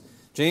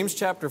James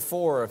chapter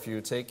 4, if you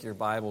take your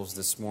Bibles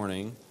this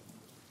morning.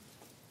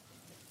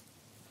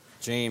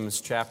 James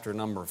chapter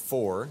number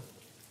 4.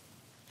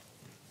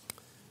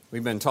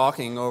 We've been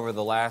talking over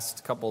the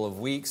last couple of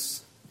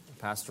weeks.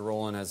 Pastor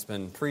Roland has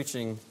been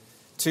preaching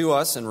to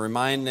us and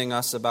reminding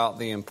us about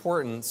the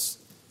importance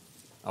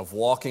of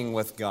walking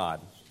with God.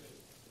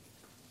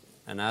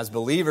 And as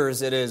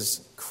believers, it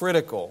is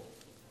critical,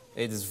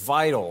 it is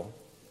vital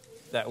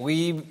that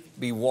we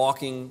be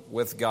walking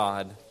with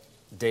God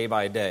day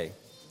by day.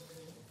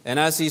 And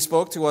as he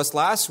spoke to us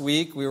last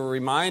week, we were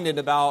reminded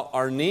about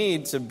our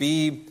need to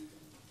be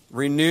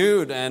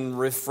renewed and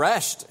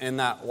refreshed in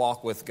that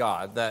walk with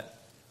God. That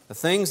the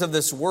things of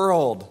this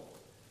world,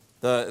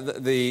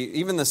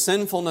 even the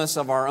sinfulness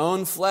of our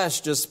own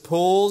flesh just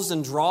pulls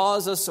and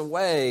draws us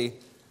away.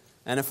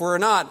 And if we're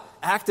not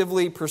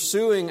actively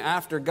pursuing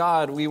after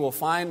God, we will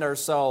find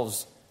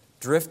ourselves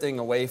drifting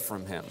away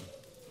from Him.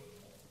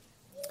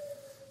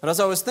 But as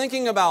I was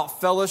thinking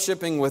about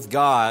fellowshipping with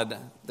God,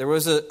 there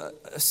was a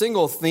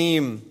single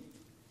theme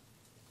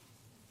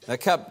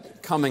that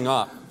kept coming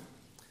up.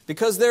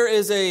 Because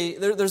there's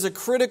a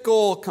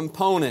critical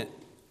component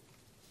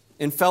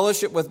in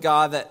fellowship with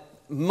God that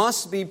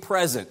must be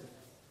present,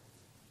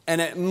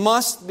 and it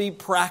must be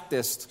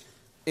practiced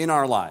in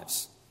our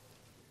lives.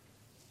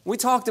 We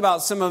talked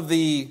about some of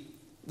the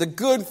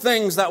good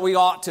things that we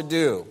ought to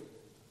do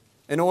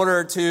in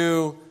order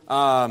to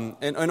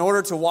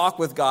walk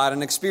with God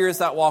and experience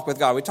that walk with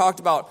God. We talked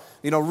about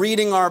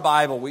reading our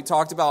Bible. We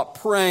talked about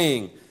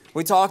praying.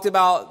 We talked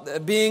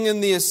about being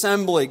in the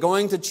assembly,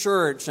 going to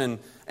church, and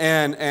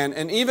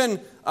even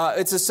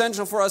it's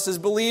essential for us as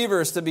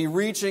believers to be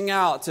reaching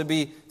out, to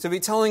be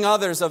telling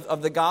others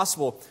of the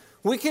gospel.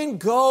 We can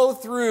go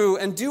through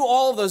and do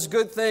all of those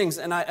good things,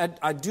 and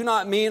I do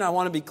not mean, I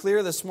want to be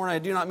clear this morning, I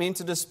do not mean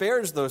to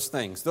disparage those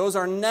things. Those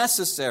are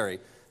necessary.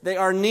 They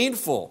are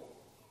needful.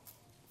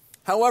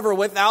 However,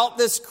 without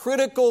this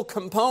critical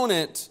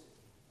component,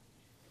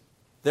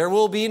 there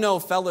will be no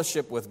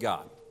fellowship with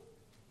God.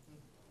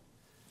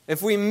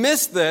 If we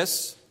miss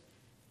this,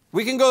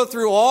 we can go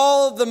through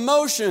all of the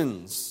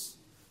motions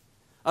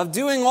of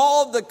doing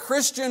all of the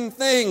Christian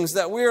things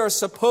that we are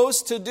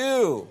supposed to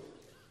do,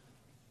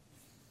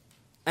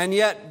 and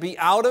yet be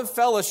out of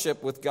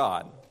fellowship with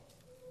God.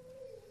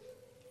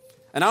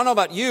 And I don't know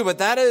about you, but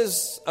that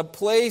is a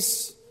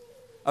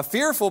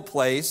fearful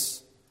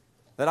place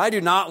that I do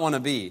not want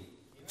to be.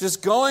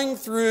 Just going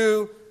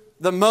through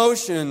the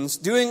motions,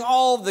 doing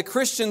all of the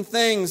Christian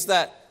things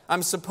that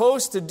I'm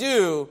supposed to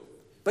do,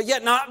 but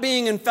yet not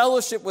being in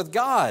fellowship with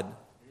God.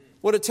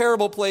 What a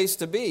terrible place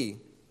to be.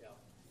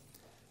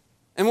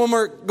 And when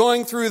we're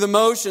going through the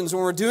motions,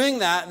 when we're doing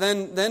that,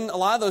 then a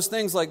lot of those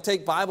things, like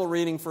take Bible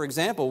reading, for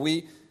example,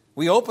 we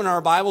open our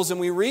Bibles and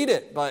we read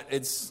it, but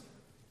it's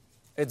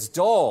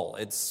dull,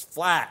 it's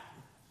flat,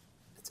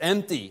 it's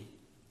empty.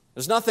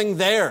 There's nothing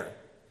there.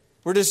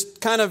 We're just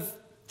kind of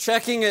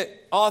checking it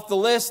off the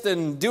list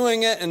and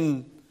doing it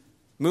and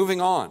moving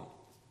on.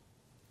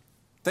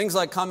 Things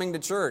like coming to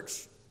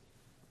church,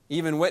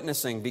 even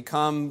witnessing,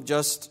 become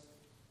just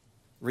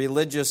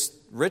religious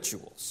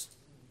rituals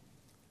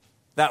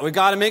that we've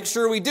got to make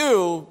sure we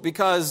do,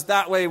 because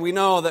that way we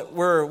know that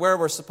we're where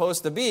we're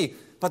supposed to be.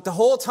 But the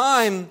whole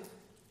time,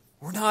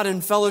 we're not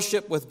in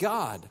fellowship with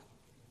God.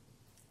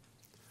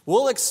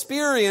 We'll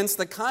experience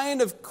the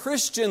kind of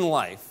Christian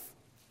life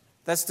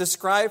that's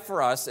described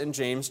for us in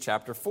James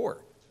chapter 4.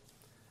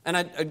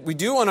 And we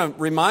do want to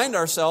remind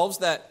ourselves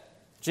that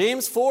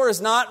James 4 is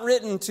not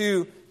written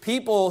to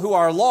people who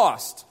are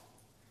lost.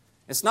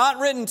 It's not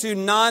written to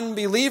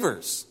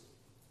non-believers.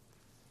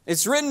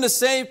 It's written to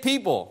saved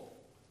people.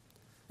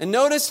 And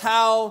notice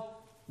how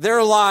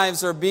their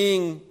lives are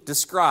being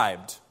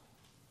described.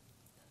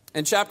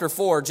 In chapter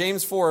 4,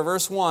 James 4,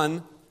 verse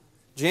 1,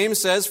 James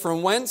says,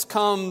 "From whence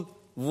come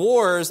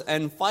wars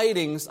and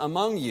fightings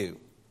among you?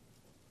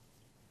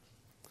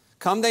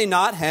 Come they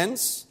not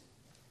hence,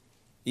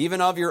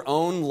 even of your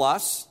own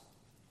lusts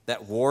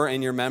that war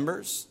in your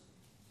members?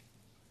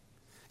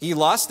 Ye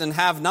lust and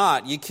have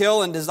not, ye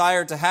kill and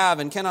desire to have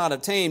and cannot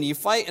obtain, ye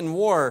fight and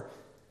war,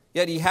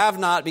 yet ye have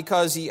not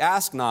because ye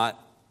ask not.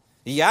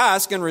 Ye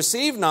ask and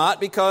receive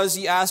not because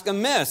ye ask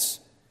amiss,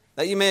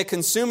 that ye may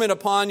consume it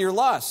upon your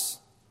lusts.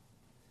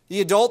 Ye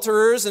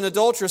adulterers and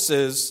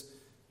adulteresses,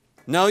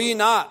 know ye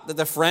not that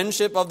the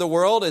friendship of the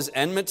world is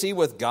enmity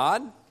with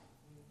God?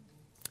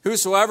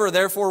 Whosoever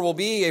therefore will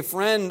be a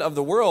friend of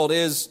the world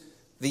is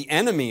the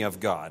enemy of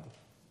God.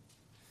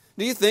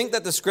 Do you think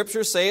that the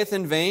Scripture saith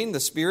in vain,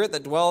 the Spirit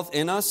that dwelleth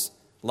in us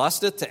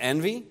lusteth to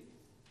envy?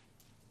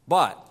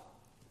 But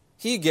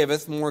He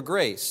giveth more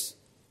grace.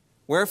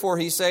 Wherefore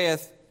He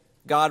saith,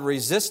 God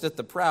resisteth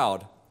the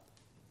proud,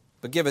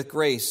 but giveth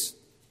grace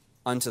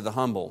unto the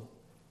humble.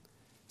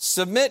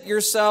 Submit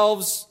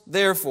yourselves,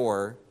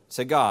 therefore,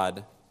 to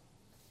God.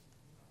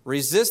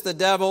 Resist the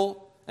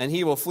devil, and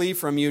he will flee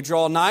from you.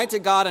 Draw nigh to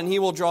God, and He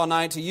will draw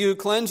nigh to you.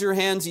 Cleanse your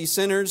hands, ye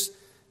sinners,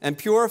 and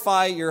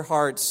purify your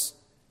hearts,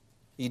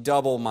 ye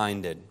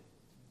double-minded."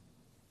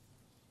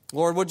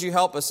 Lord, would you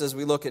help us as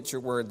we look at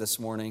your word this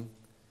morning?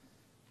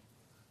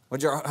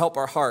 Would you help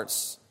our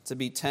hearts to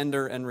be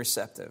tender and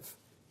receptive?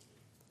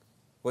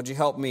 Would you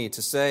help me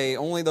to say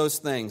only those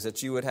things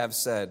that you would have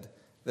said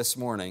this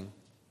morning?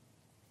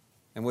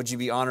 And would you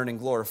be honored and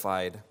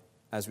glorified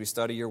as we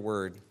study your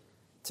word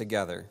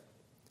together?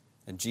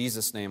 In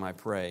Jesus' name I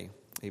pray.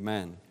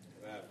 Amen.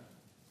 Amen.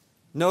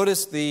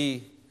 Notice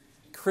the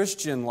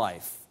Christian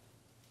life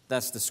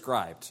that's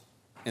described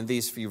in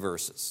these few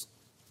verses.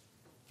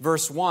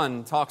 Verse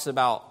 1 talks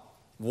about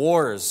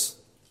wars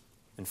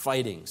and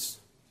fightings.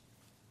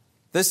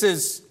 This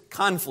is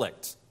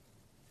conflict.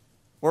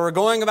 Where we're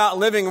going about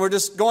living, we're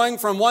just going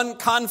from one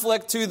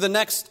conflict to the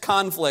next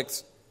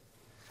conflict.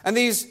 And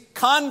these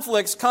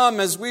conflicts come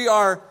as we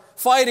are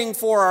fighting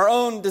for our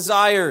own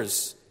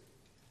desires.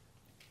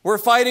 We're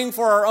fighting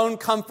for our own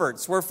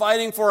comforts. We're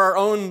fighting for our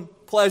own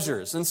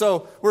pleasures. And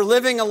so we're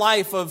living a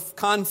life of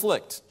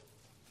conflict.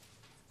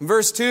 In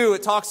verse 2,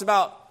 it talks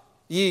about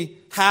ye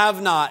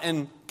have not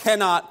and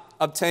cannot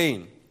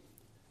obtain.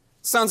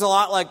 Sounds a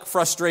lot like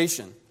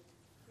frustration.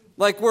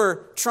 Like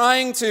we're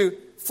trying to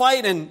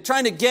fight and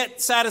trying to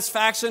get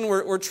satisfaction.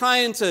 We're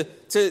trying to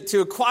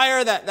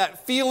acquire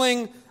that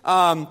feeling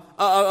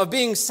of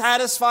being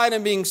satisfied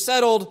and being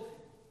settled,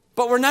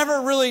 but we're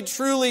never really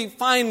truly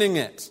finding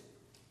it.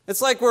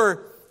 It's like we're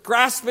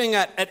grasping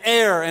at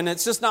air and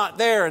it's just not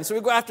there. And so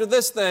we go after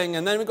this thing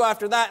and then we go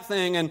after that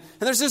thing. And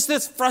there's just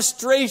this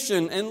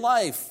frustration in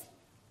life.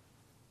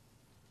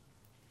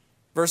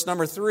 Verse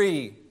number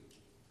 3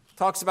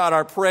 talks about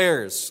our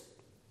prayers.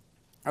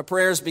 Our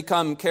prayers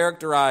become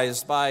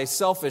characterized by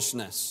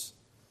selfishness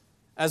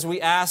as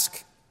we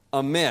ask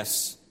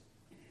amiss.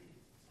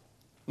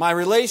 My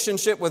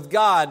relationship with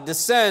God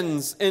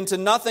descends into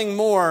nothing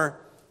more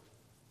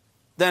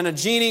than a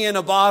genie in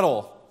a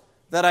bottle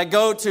that I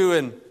go to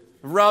and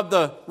rub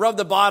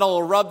the bottle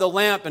or rub the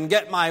lamp and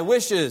get my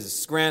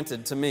wishes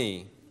granted to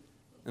me.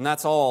 And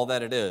that's all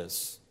that it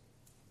is.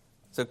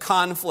 So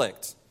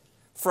conflict,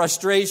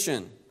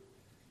 frustration,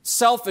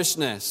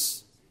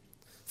 selfishness.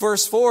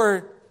 Verse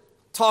 4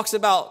 talks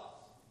about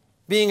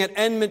being at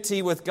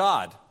enmity with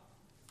God.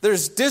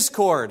 There's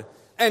discord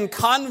and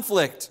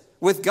conflict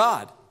with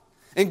God.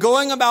 And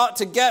going about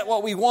to get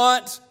what we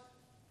want,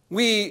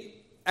 we,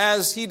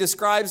 as he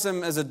describes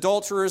them as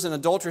adulterers and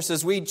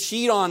adulteresses, we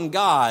cheat on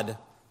God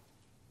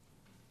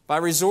by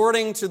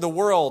resorting to the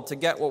world to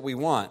get what we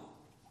want.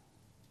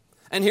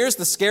 And here's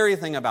the scary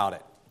thing about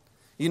it.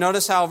 You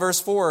notice how verse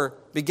 4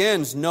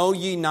 begins, know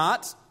ye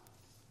not?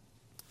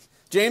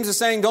 James is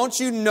saying, don't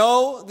you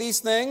know these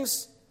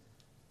things?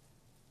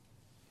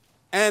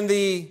 And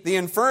the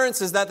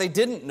inference is that they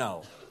didn't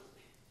know.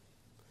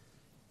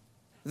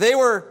 They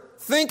were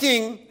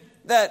thinking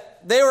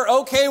that they were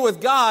okay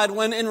with God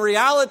when in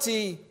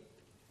reality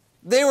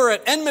they were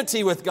at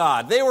enmity with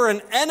God. They were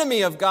an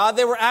enemy of God.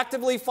 They were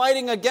actively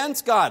fighting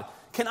against God.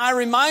 Can I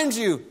remind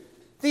you,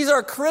 these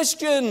are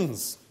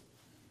Christians.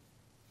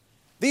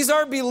 These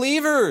are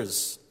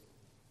believers.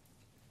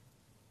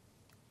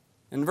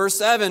 In verse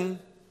 7,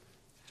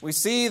 we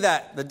see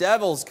that the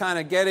devil's kind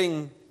of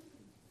getting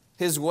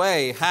his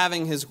way,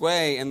 having his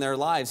way in their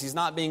lives. He's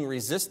not being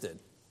resisted,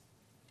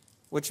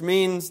 which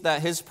means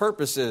that his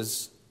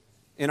purposes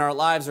in our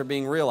lives are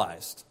being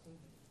realized.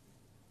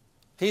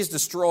 He's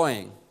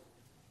destroying.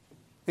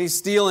 He's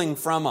stealing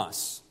from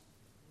us.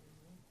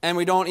 And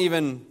we don't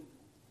even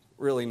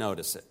really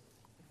notice it.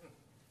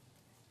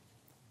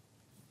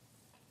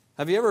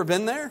 Have you ever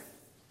been there?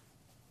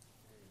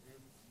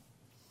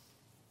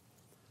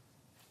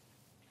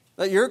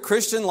 That your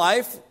Christian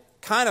life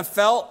kind of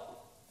felt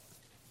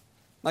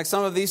like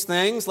some of these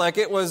things, like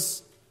it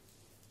was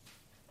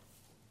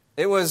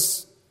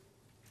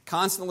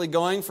constantly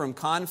going from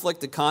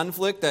conflict to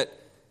conflict, that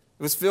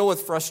it was filled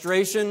with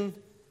frustration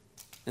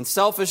and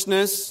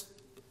selfishness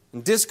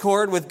and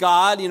discord with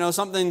God. You know,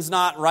 something's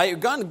not right. You're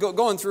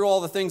going through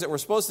all the things that we're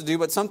supposed to do,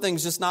 but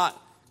something's just not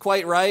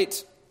quite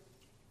right.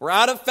 We're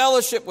out of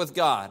fellowship with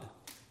God.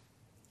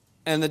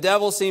 And the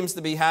devil seems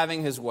to be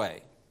having his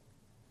way.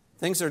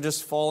 Things are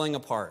just falling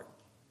apart.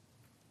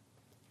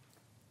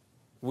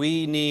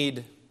 We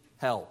need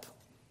help.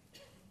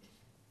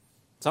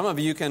 Some of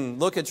you can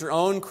look at your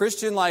own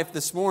Christian life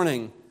this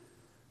morning.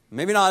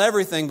 Maybe not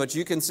everything, but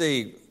you can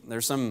see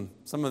there's some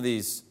of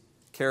these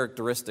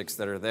characteristics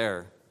that are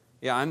there.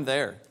 Yeah, I'm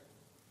there.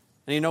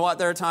 And you know what?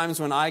 There are times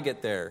when I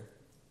get there.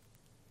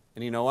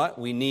 And you know what?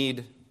 We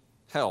need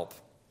help.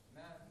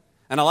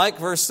 And I like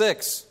verse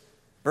 6.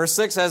 Verse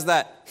 6 has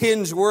that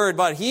hinge word,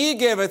 but he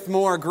giveth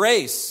more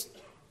grace.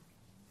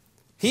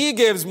 He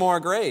gives more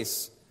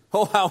grace.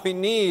 Oh, how we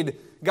need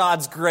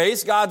God's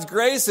grace. God's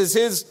grace is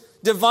his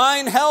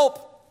divine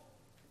help.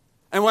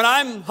 And when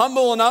I'm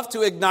humble enough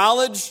to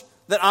acknowledge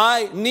that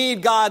I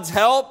need God's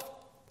help,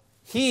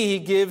 he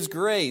gives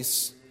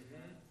grace.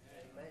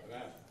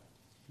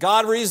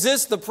 God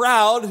resists the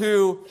proud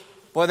who,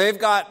 boy, they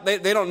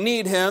don't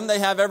need him. They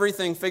have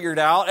everything figured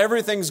out.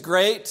 Everything's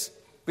great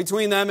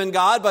between them and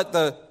God. But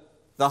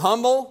the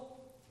humble,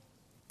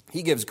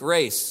 he gives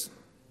grace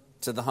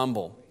to the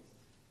humble.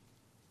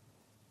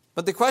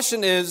 But the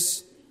question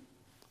is,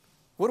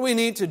 what do we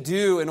need to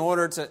do in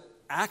order to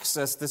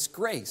access this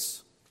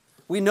grace.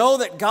 We know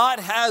that God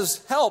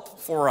has help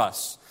for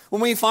us.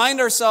 When we find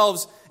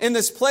ourselves in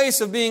this place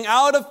of being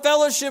out of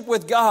fellowship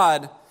with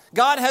God,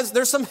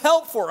 there's some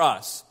help for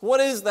us. What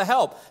is the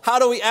help? How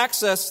do we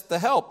access the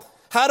help?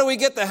 How do we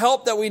get the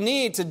help that we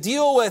need to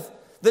deal with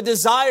the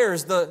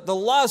desires, the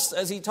lust,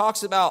 as he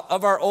talks about,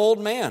 of our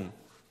old man?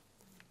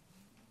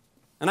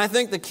 And I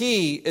think the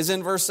key is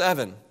in verse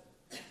 7.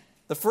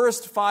 The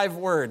first 5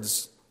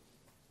 words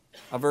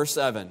of verse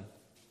 7.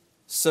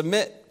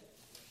 Submit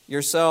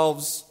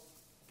yourselves,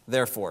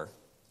 therefore.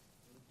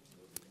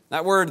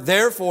 That word,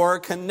 therefore,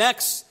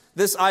 connects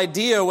this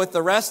idea with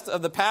the rest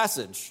of the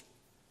passage.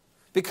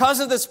 Because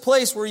of this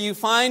place where you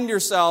find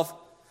yourself,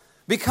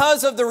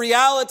 because of the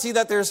reality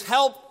that there's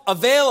help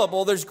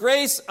available, there's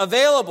grace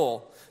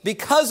available,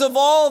 because of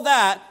all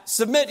that,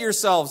 submit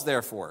yourselves,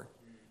 therefore.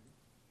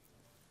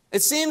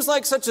 It seems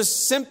like such a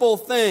simple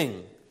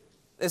thing,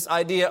 this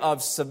idea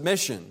of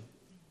submission.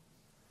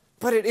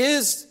 But it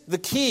is the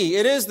key.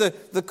 It is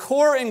the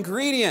core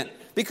ingredient.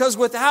 Because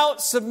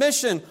without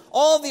submission,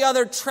 all the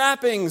other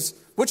trappings,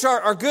 which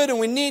are good and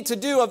we need to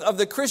do of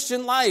the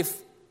Christian life,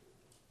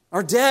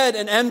 are dead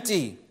and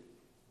empty.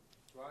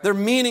 They're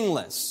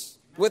meaningless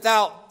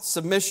without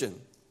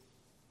submission.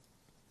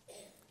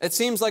 It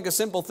seems like a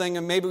simple thing,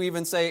 and maybe we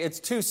even say it's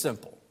too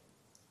simple.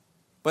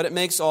 But it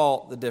makes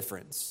all the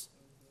difference.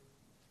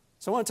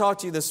 So I want to talk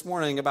to you this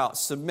morning about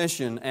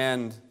submission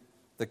and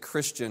the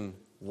Christian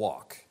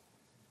walk.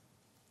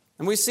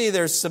 And we see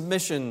there's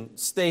submission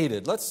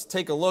stated. Let's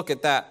take a look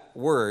at that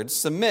word.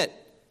 Submit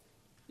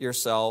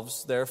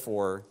yourselves,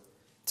 therefore,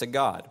 to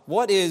God.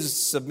 What is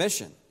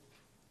submission?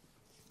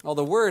 Well,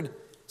 the word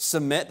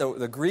submit,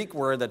 the Greek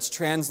word that's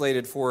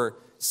translated for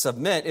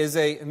submit, is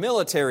a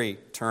military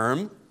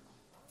term.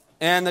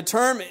 And the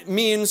term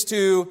means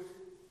to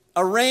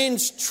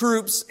arrange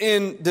troops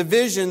in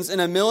divisions in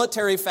a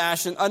military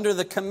fashion under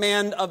the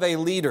command of a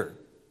leader.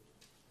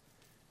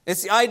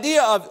 It's the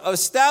idea of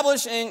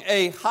establishing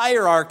a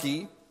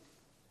hierarchy,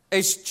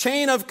 a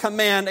chain of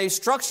command, a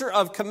structure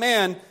of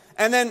command,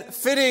 and then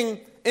fitting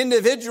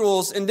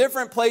individuals in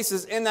different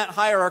places in that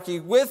hierarchy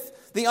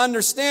with the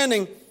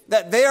understanding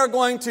that they are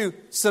going to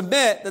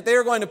submit, that they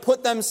are going to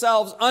put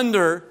themselves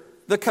under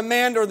the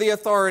command or the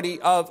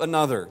authority of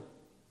another.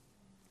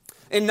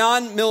 In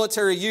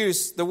non-military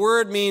use, the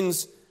word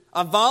means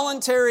a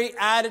voluntary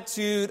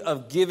attitude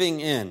of giving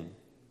in.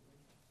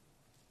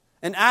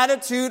 An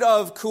attitude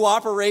of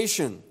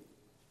cooperation.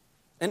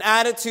 An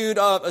attitude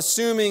of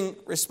assuming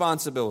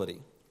responsibility.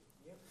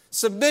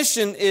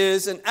 Submission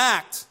is an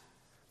act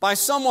by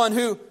someone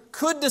who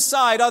could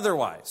decide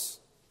otherwise.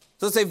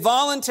 So it's a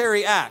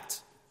voluntary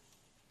act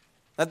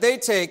that they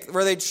take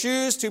where they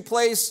choose to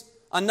place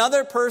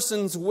another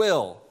person's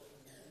will,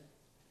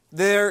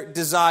 their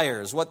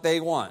desires, what they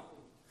want,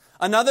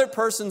 another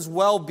person's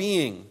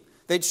well-being.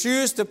 They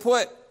choose to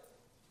put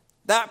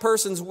that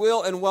person's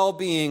will and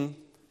well-being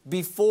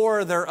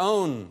before their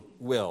own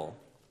will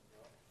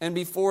and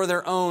before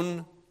their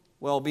own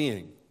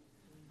well-being.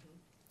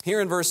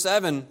 Here in verse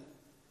 7,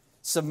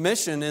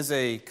 submission is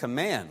a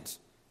command.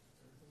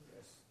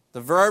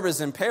 The verb is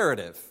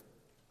imperative.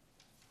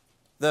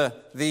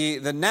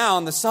 The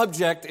noun, the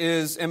subject,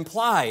 is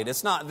implied.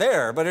 It's not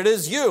there, but it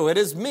is you, it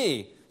is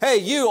me. Hey,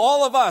 you,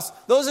 all of us,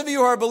 those of you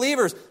who are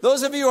believers,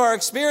 those of you who are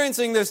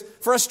experiencing this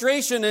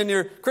frustration in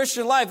your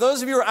Christian life,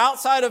 those of you who are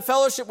outside of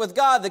fellowship with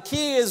God, the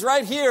key is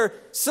right here.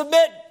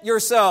 Submit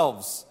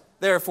yourselves,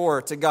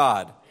 therefore, to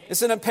God.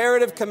 It's an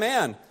imperative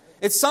command.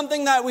 It's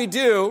something that we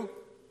do,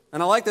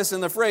 and I like this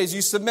in the phrase,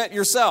 you submit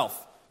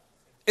yourself.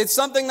 It's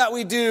something that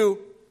we do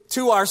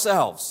to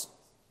ourselves.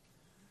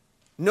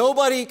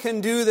 Nobody can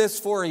do this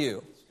for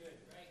you.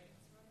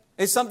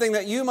 It's something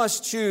that you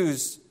must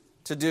choose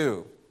to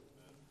do.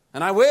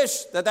 And I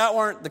wish that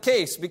weren't the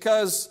case,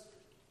 because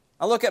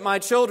I look at my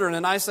children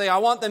and I say, I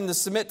want them to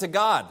submit to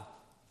God.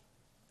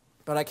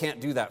 But I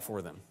can't do that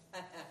for them.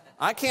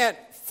 I can't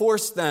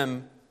force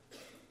them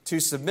to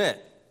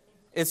submit.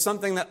 It's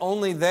something that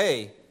only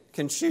they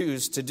can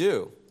choose to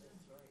do.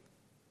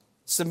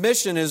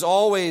 Submission is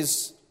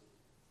always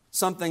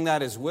something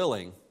that is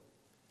willing.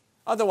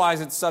 Otherwise,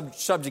 it's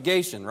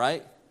subjugation,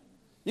 right?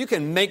 You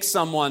can make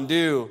someone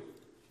do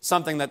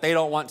something that they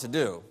don't want to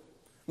do.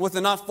 With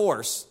enough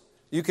force,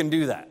 you can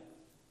do that.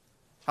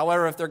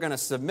 However, if they're going to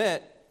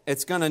submit,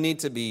 it's going to need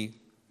to be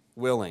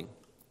willing.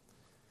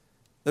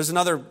 There's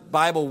another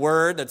Bible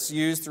word that's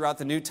used throughout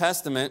the New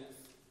Testament,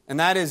 and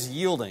that is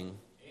yielding.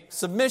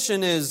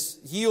 Submission is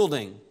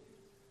yielding.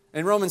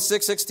 In Romans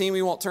 6:16,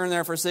 we won't turn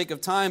there for sake of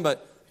time,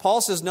 but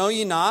Paul says, know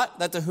ye not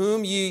that to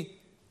whom ye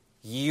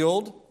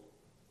yield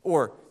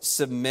or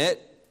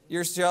submit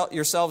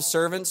yourselves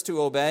servants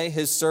to obey,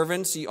 his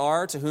servants ye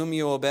are to whom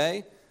ye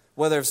obey,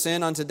 whether of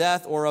sin unto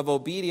death or of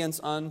obedience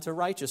unto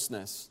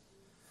righteousness.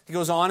 He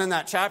goes on in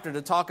that chapter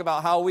to talk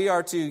about how we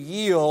are to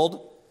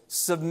yield,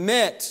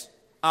 submit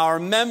our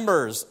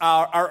members,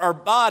 our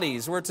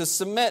bodies. We're to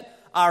submit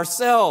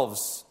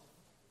ourselves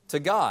to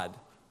God,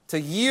 to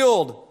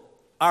yield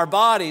our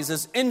bodies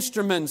as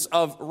instruments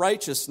of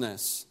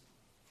righteousness.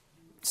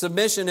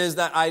 Submission is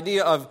that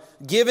idea of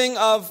giving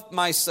of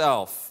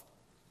myself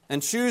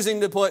and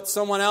choosing to put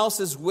someone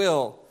else's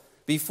will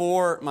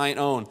before my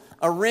own,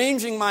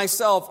 arranging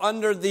myself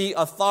under the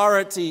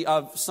authority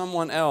of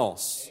someone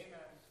else.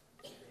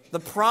 The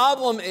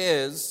problem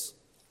is,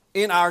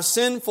 in our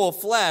sinful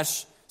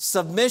flesh,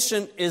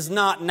 submission is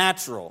not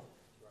natural.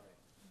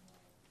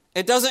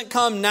 It doesn't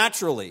come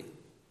naturally.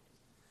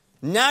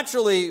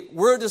 Naturally,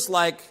 we're just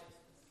like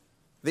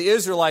the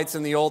Israelites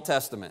in the Old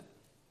Testament.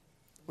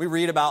 We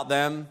read about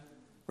them.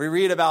 We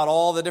read about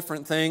all the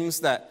different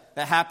things that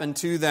happened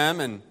to them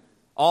and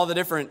all the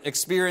different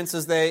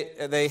experiences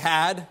they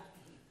had.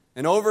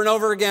 And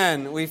over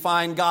again, we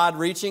find God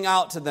reaching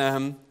out to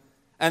them,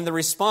 and the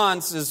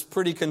response is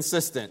pretty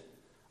consistent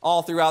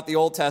all throughout the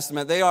Old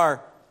Testament. They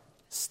are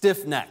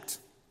stiff-necked.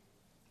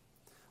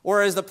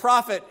 Or as the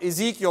prophet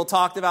Ezekiel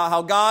talked about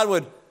how God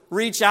would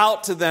reach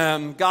out to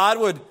them, God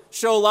would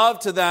show love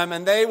to them,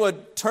 and they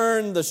would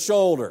turn the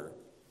shoulder.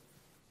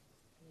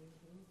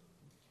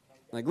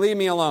 Like, leave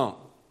me alone.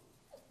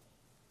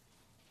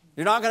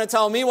 You're not going to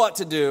tell me what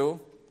to do.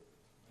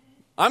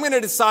 I'm going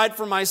to decide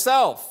for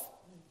myself.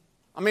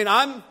 I mean,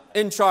 I'm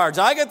in charge.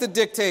 I get to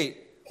dictate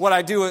what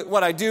I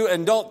do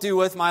and don't do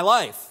with my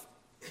life.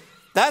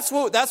 That's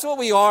what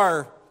we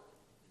are,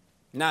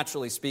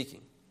 naturally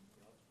speaking.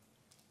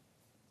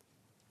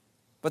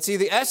 But see,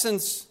 the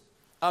essence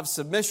of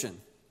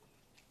submission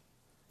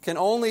can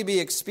only be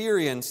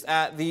experienced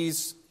at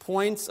these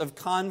points of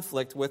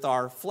conflict with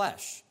our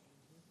flesh,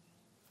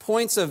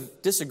 points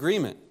of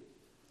disagreement.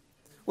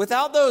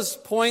 Without those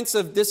points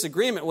of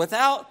disagreement,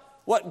 without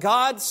what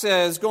God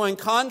says going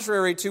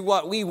contrary to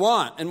what we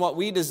want and what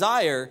we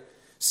desire,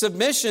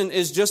 submission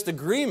is just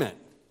agreement.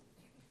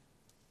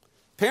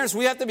 Parents,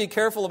 we have to be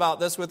careful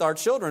about this with our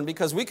children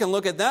because we can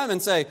look at them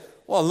and say,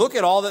 well, look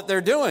at all that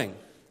they're doing.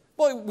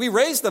 Well, we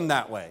raised them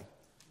that way.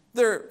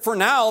 For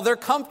now, they're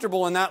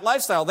comfortable in that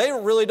lifestyle. They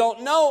really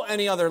don't know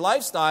any other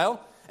lifestyle.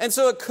 And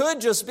so it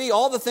could just be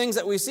all the things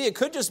that we see. It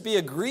could just be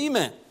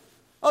agreement.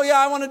 Oh, yeah,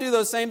 I want to do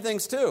those same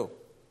things too.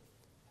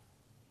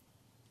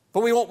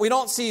 But we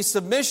don't see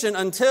submission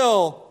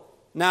until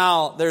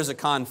now there's a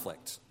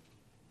conflict.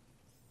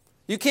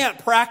 You can't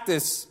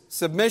practice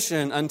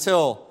submission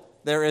until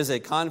there is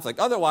a conflict.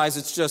 Otherwise,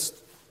 it's just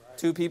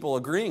two people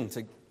agreeing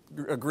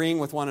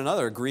with one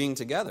another, agreeing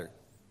together.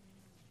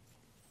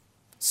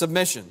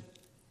 Submission.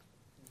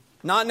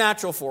 Not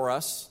natural for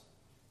us,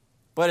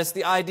 but it's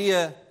the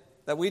idea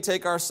that we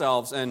take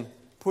ourselves and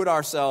put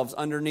ourselves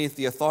underneath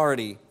the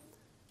authority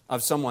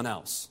of someone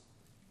else.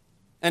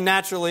 And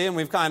naturally, and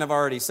we've kind of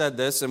already said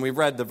this, and we've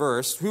read the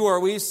verse, who are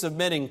we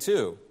submitting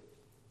to?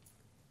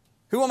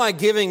 Who am I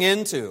giving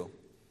into?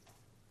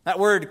 That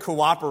word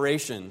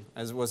cooperation,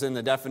 as was in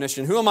the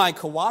definition, who am I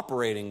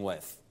cooperating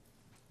with?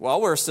 Well,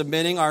 we're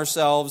submitting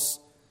ourselves,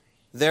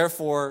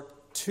 therefore,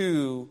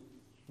 to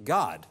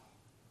God.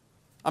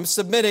 I'm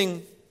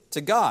submitting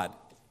to God.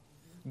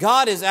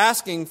 God is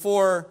asking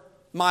for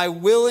my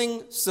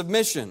willing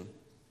submission.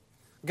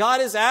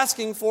 God is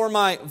asking for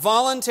my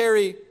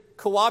voluntary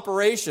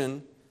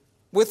cooperation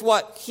with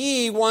what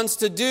He wants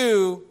to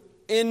do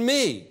in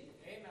me.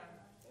 Amen.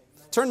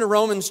 Turn to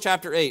Romans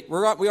chapter 8. We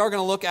are going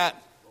to look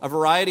at a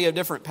variety of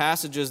different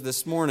passages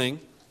this morning.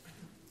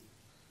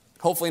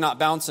 Hopefully not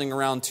bouncing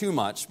around too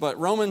much, but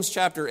Romans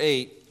chapter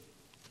 8.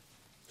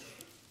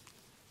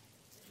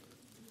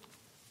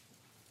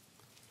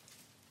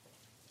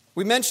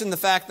 We mentioned the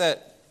fact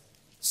that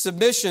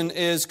submission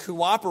is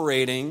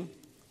cooperating,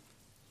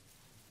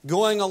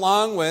 going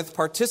along with,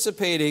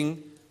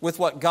 participating with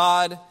what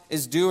God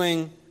is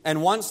doing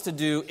and wants to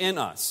do in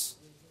us.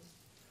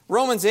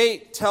 Romans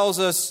 8 tells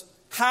us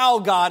how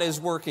God is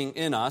working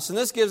in us, and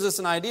this gives us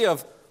an idea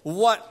of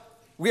what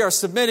we are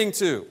submitting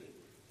to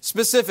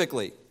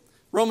specifically.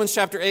 Romans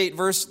chapter 8,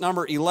 verse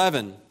number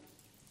 11. It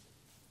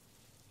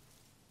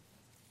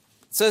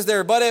says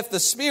there, "But if the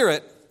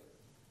Spirit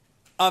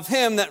of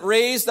Him that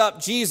raised up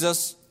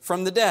Jesus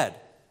from the dead."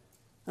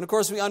 And of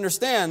course we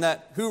understand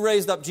that who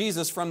raised up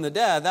Jesus from the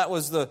dead, that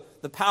was the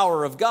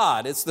power of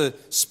God. It's the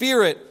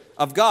Spirit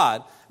of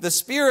God. The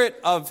Spirit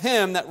of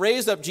Him that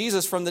raised up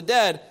Jesus from the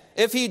dead,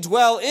 if He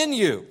dwell in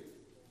you.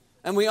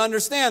 And we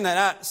understand that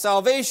at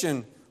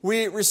salvation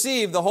we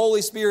receive the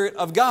Holy Spirit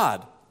of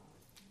God.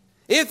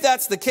 If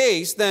that's the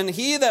case, then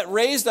He that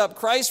raised up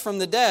Christ from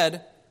the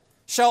dead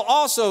shall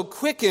also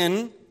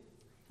quicken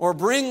or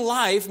bring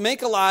life,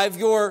 make alive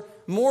your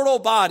mortal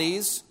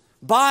bodies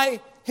by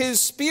His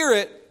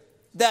Spirit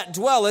that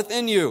dwelleth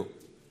in you.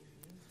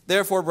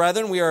 Therefore,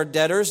 brethren, we are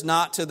debtors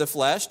not to the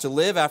flesh, to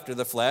live after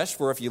the flesh.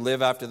 For if you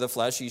live after the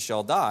flesh, ye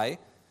shall die.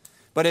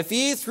 But if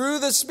ye through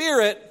the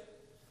Spirit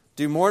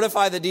do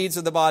mortify the deeds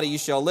of the body, ye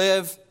shall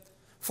live.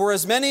 For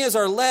as many as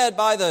are led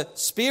by the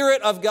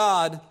Spirit of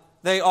God,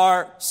 they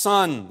are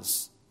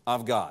sons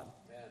of God.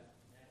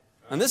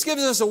 And this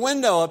gives us a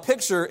window, a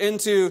picture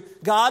into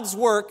God's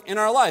work in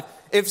our life.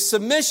 If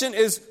submission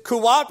is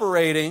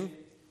cooperating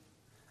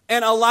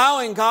and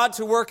allowing God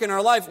to work in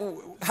our life,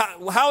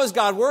 how is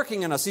God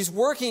working in us? He's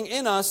working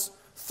in us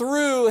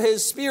through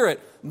His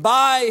Spirit,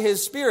 by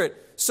His Spirit.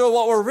 So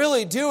what we're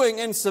really doing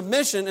in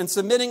submission and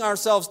submitting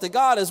ourselves to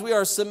God is we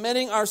are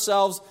submitting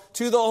ourselves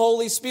to the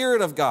Holy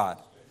Spirit of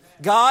God.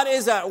 God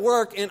is at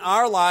work in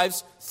our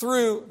lives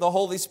through the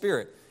Holy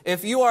Spirit.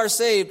 If you are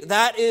saved,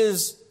 that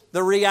is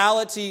the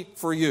reality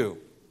for you.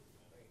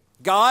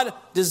 God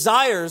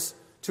desires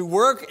to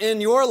work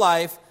in your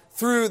life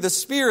through the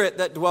Spirit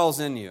that dwells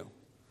in you.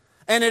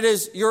 And it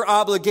is your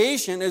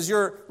obligation, is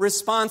your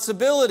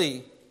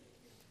responsibility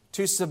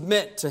to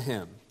submit to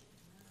Him,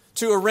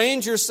 to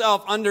arrange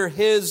yourself under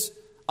His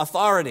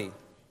authority,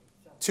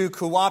 to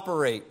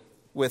cooperate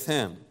with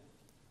Him.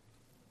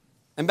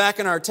 And back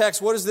in our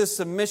text, what does this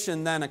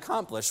submission then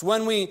accomplish?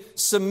 When we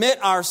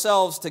submit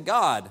ourselves to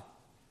God,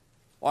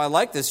 well, I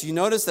like this. You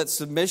notice that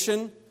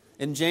submission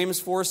in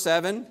James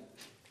 4:7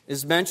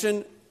 is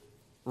mentioned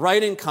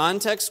right in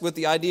context with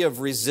the idea of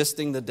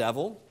resisting the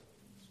devil.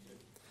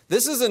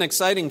 This is an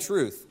exciting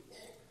truth.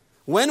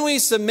 When we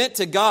submit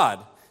to God,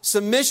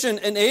 submission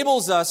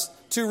enables us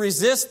to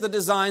resist the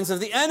designs of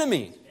the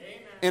enemy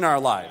in our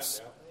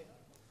lives.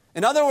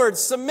 In other words,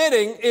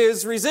 submitting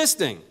is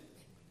resisting.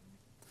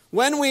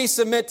 When we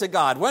submit to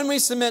God, when we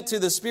submit to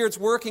the Spirit's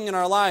working in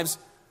our lives,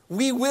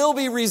 we will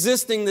be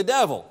resisting the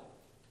devil.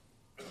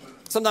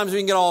 Sometimes we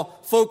can get all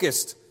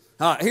focused.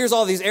 Here's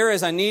all these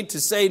areas I need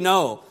to say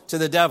no to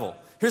the devil.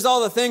 Here's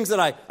all the things that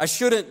I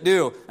shouldn't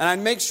do. And I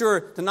make sure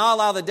to not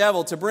allow the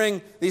devil to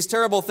bring these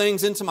terrible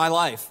things into my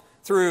life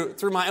through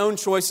my own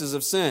choices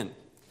of sin.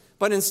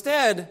 But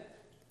instead,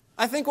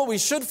 I think what we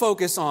should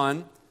focus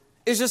on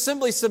is just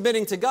simply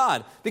submitting to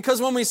God.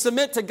 Because when we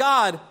submit to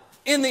God,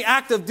 in the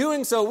act of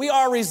doing so, we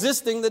are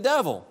resisting the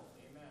devil.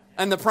 Amen.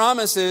 And the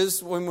promise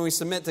is when we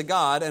submit to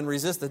God and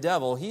resist the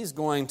devil, he's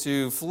going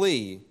to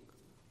flee.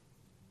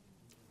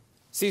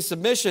 See,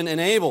 submission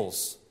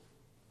enables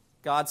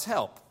God's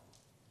help,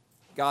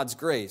 God's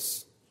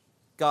grace,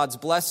 God's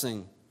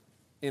blessing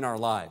in our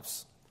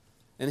lives.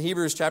 In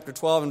Hebrews chapter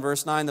 12 and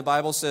verse 9, the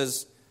Bible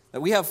says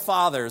that we have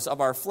fathers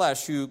of our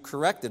flesh who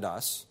corrected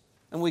us,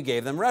 and we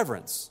gave them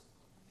reverence.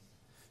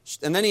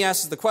 And then he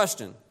asks the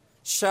question,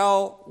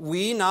 shall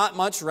we not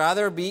much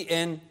rather be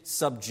in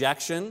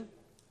subjection?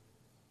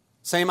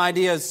 Same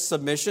idea as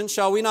submission.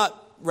 Shall we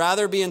not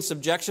rather be in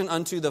subjection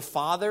unto the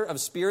Father of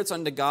spirits,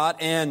 unto God,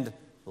 and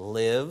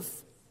live?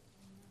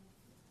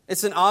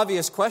 It's an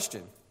obvious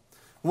question.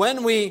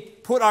 When we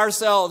put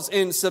ourselves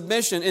in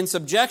submission, in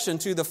subjection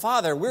to the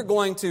Father, we're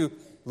going to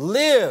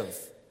live.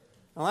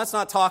 Now, that's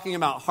not talking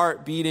about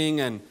heart beating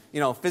and,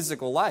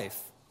 physical life.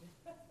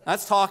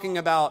 That's talking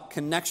about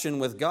connection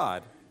with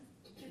God.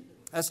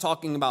 That's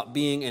talking about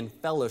being in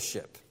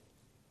fellowship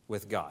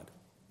with God.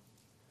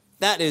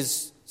 That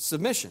is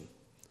submission.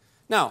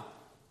 Now,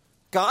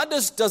 God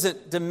just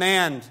doesn't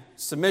demand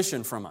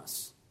submission from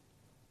us.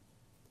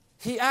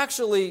 He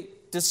actually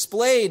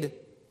displayed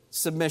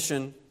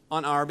submission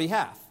on our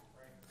behalf.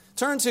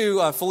 Turn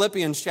to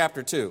Philippians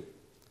chapter 2.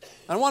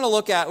 We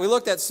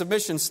looked at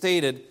submission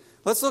stated.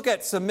 Let's look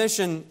at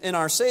submission in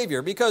our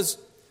Savior, because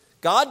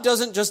God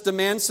doesn't just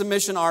demand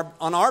submission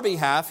on our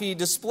behalf. He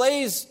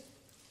displays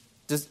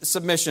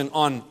submission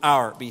on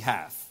our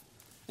behalf.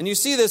 And you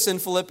see this in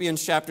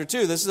Philippians chapter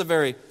 2. This is a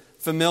very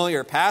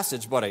familiar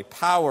passage, but a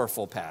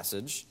powerful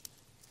passage.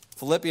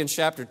 Philippians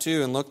chapter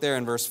 2, and look there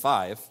in verse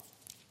 5.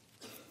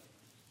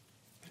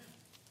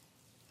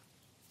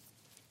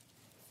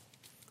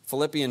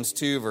 Philippians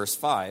 2, verse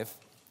 5.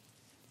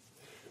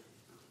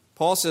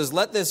 Paul says,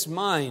 "Let this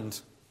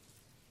mind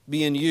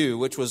be in you,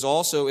 which was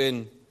also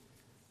in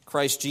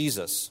Christ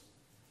Jesus,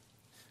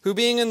 who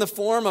being in the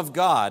form of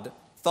God,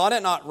 thought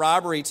it not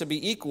robbery to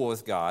be equal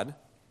with God,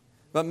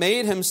 but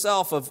made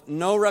himself of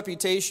no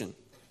reputation,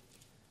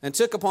 and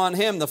took upon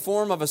him the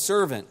form of a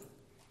servant,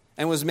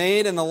 and was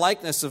made in the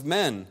likeness of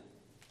men.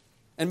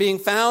 And being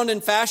found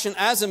in fashion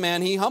as a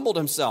man, he humbled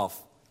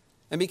himself,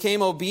 and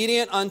became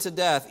obedient unto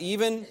death,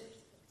 even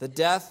the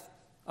death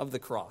of the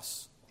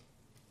cross."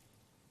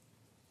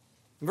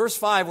 In verse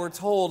 5, we're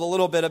told a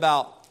little bit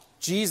about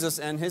Jesus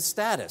and his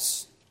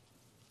status.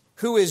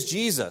 Who is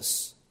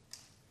Jesus?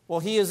 Well,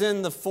 he is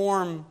in the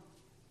form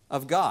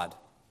of God.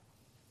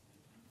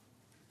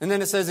 And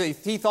then it says that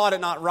he thought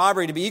it not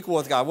robbery to be equal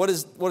with God. What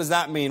does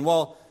that mean?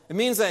 Well, it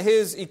means that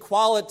his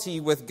equality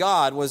with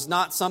God was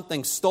not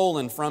something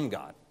stolen from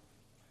God.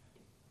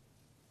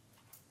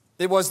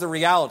 It was the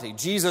reality.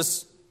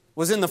 Jesus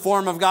was in the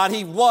form of God.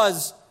 He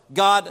was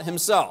God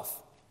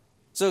himself.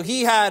 So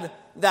he had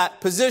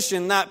that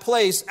position, that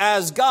place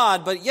as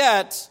God, but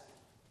yet,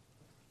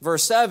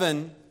 verse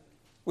 7,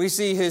 we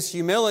see his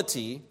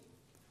humility,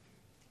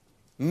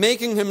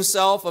 making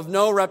himself of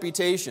no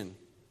reputation,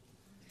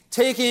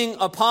 taking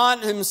upon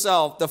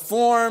himself the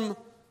form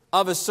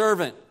of a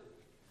servant,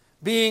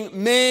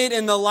 being made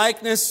in the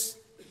likeness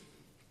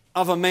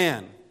of a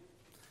man.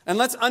 And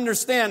let's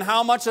understand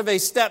how much of a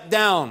step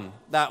down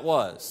that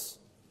was.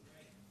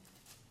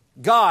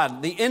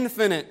 God, the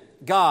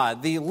infinite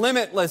God, the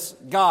limitless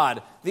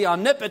God, the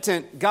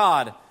omnipotent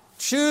God,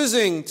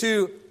 choosing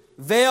to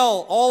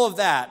veil all of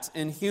that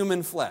in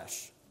human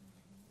flesh.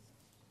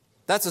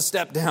 That's a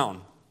step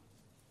down.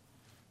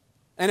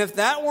 And if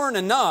that weren't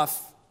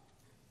enough,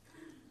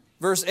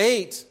 Verse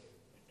 8,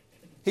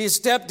 he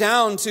stepped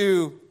down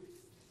to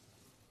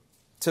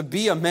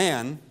be a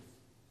man,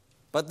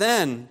 but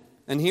then,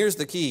 and here's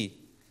the key,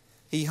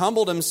 he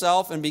humbled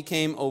himself and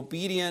became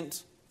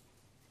obedient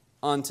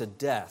unto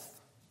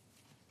death,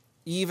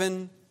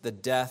 even the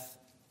death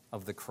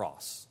of the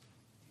cross.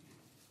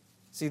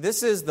 See,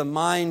 this is the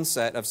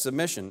mindset of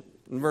submission.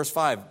 In verse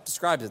 5,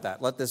 describes it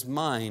that. Let this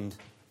mind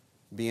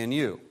be in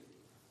you.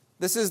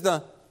 This is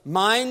the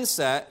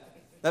mindset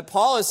that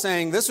Paul is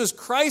saying, this was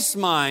Christ's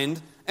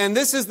mind, and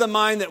this is the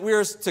mind that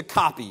we're to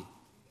copy.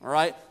 All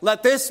right?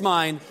 Let this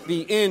mind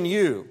be in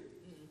you.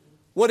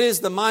 What is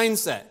the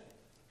mindset?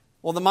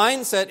 Well, the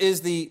mindset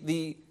is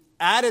the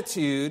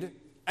attitude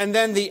and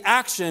then the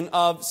action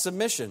of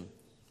submission.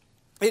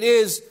 It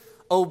is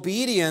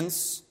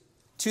obedience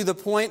to the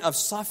point of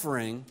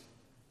suffering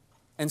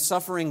and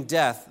suffering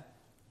death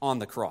on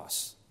the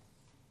cross.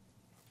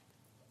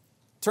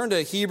 Turn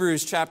to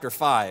Hebrews chapter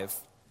 5,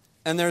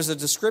 and there's a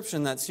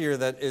description that's here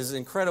that is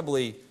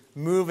incredibly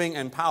moving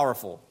and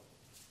powerful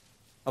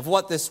of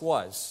what this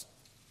was.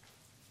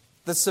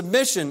 The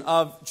submission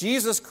of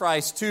Jesus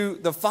Christ to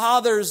the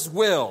Father's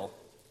will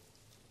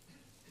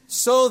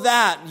so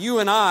that you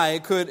and I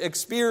could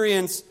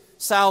experience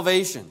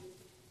salvation.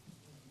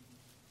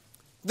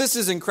 This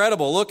is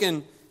incredible. Look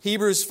in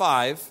Hebrews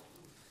 5,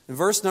 in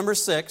verse number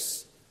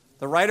 6.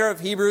 The writer of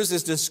Hebrews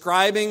is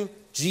describing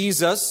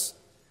Jesus,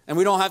 and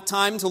we don't have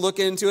time to look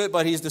into it,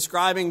 but he's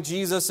describing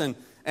Jesus and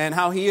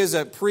how he is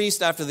a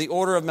priest after the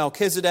order of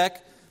Melchizedek.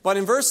 But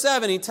in verse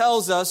 7, he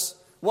tells us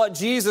what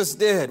Jesus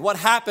did, what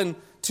happened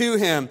to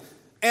him,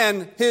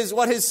 and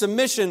what his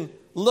submission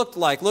looked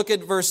like. Look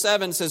at verse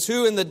 7, it says,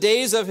 who in the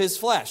days of his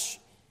flesh,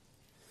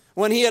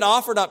 when he had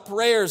offered up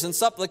prayers and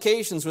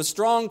supplications with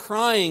strong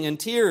crying and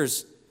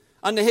tears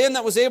unto him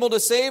that was able to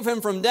save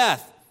him from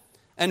death,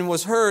 and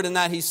was heard in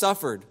that he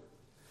suffered.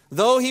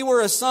 Though he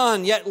were a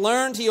son, yet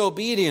learned he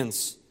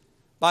obedience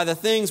by the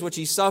things which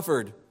he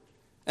suffered.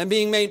 And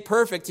being made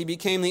perfect, he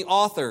became the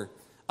author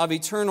of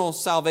eternal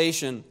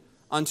salvation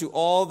unto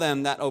all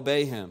them that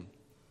obey him.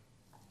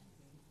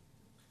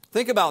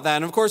 Think about that.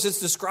 And of course, it's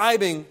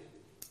describing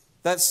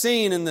that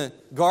scene in the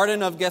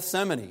Garden of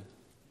Gethsemane,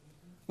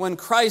 when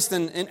Christ,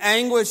 in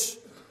anguish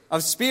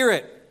of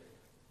spirit,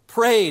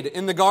 prayed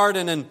in the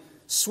garden and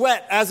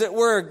sweat, as it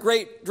were,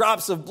 great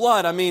drops of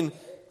blood. I mean,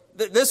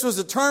 this was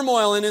a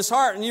turmoil in his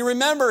heart. And you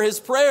remember his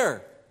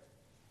prayer.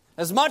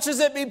 As much as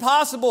it be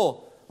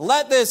possible,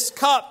 let this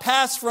cup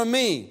pass from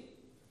me.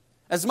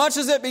 As much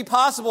as it be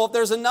possible, if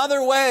there's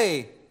another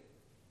way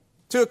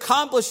to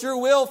accomplish your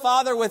will,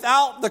 Father,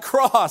 without the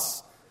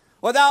cross,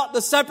 without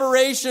the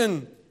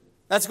separation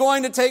that's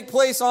going to take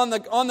place on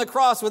the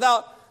cross,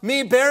 without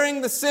me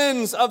bearing the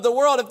sins of the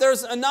world, if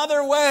there's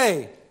another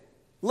way,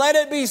 let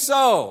it be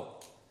so.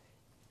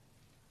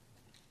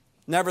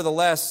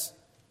 Nevertheless,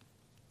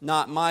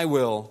 not my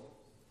will,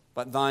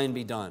 but thine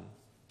be done.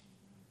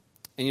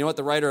 And you know what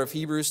the writer of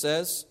Hebrews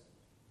says?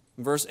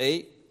 In verse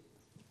 8,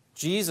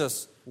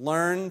 Jesus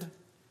learned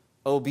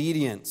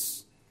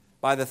obedience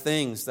by the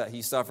things that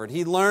he suffered.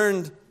 He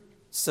learned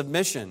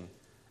submission.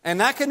 And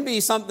that can be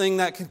something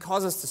that can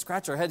cause us to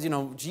scratch our heads. You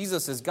know,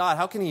 Jesus is God.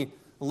 How can he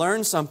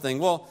learn something?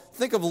 Well,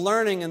 think of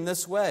learning in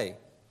this way.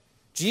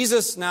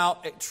 Jesus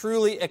now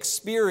truly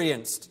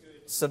experienced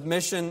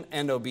submission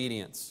and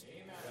obedience.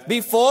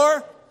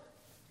 Before,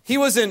 he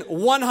was in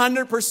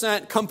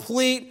 100%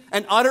 complete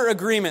and utter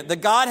agreement. The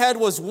Godhead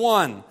was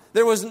one.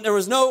 There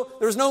was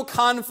no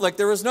conflict.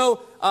 There was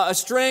no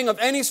straying of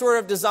any sort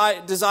of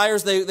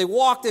desires. They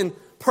walked in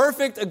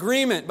perfect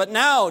agreement. But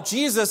now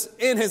Jesus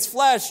in his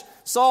flesh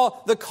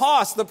saw the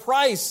cost, the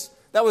price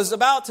that was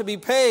about to be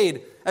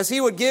paid as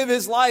he would give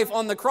his life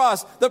on the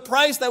cross. The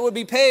price that would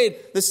be paid,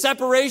 the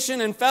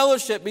separation and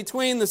fellowship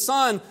between the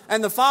Son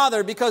and the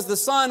Father, because the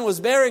Son was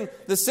bearing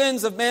the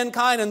sins of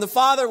mankind and the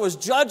Father was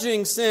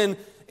judging sin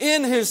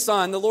in his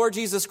Son, the Lord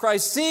Jesus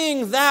Christ.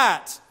 Seeing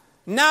that,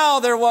 now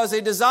there was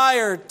a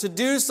desire to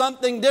do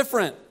something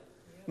different.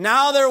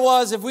 Now there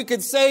was, if we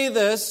could say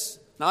this,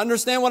 now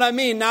understand what I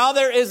mean, now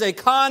there is a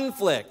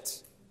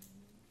conflict.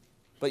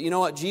 But you know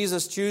what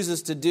Jesus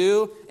chooses to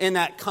do in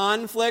that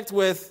conflict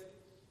with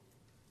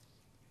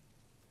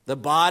the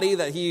body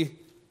that he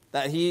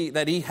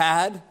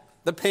had,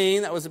 the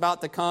pain that was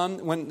about to come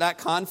when that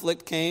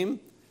conflict came?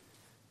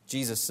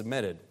 Jesus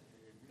submitted.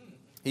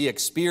 He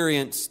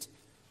experienced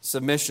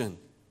submission.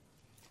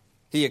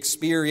 He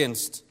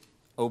experienced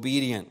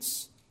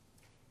obedience.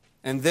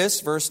 And this,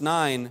 verse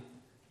 9,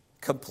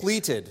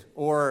 completed,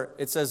 or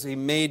it says he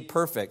made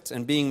perfect,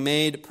 and being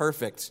made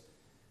perfect,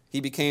 he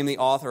became the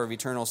author of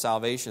eternal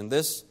salvation.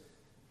 This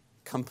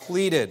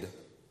completed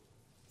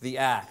the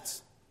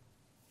act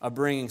of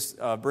bringing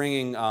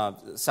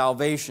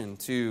salvation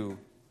to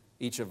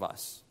each of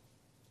us.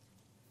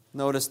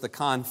 Notice the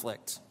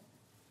conflict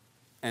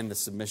and the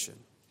submission.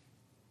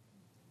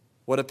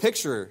 What a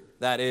picture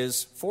that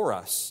is for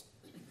us.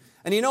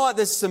 And you know what?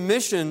 This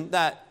submission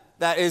that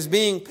is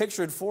being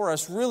pictured for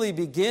us really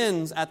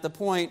begins at the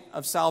point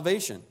of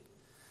salvation.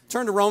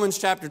 Turn to Romans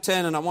chapter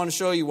 10, and I want to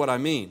show you what I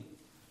mean.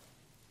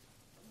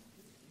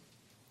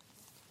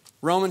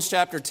 Romans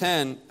chapter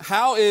 10,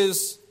 how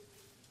is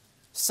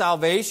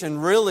salvation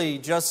really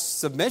just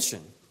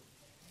submission?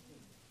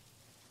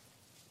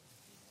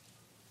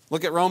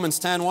 Look at Romans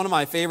 10, one of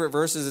my favorite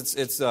verses.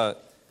 It's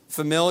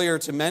familiar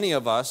to many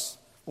of us.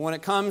 When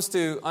it comes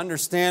to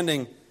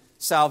understanding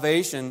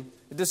salvation,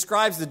 it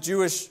describes the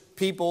Jewish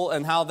people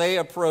and how they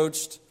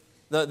approached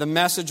the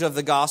message of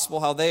the gospel,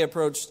 how they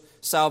approached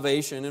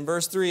salvation. In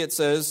verse 3 it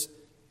says,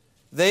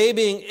 they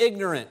being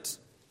ignorant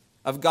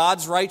of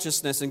God's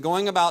righteousness and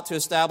going about to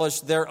establish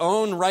their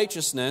own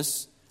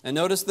righteousness, and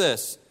notice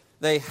this,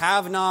 they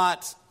have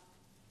not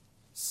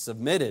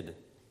submitted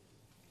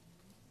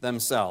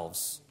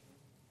themselves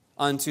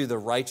unto the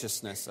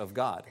righteousness of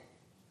God.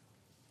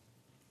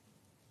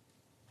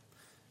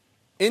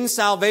 In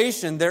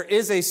salvation, there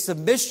is a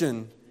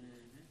submission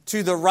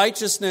to the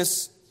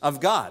righteousness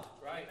of God.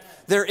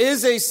 There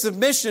is a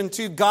submission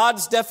to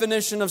God's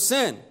definition of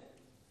sin.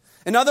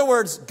 In other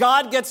words,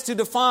 God gets to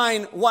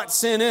define what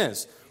sin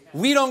is.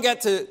 We don't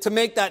get to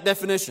make that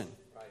definition.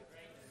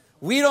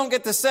 We don't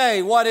get to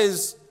say what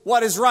is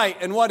right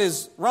and what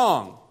is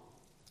wrong.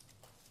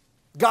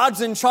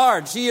 God's in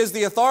charge. He is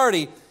the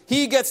authority.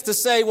 He gets to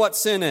say what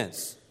sin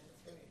is.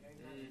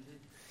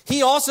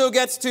 He also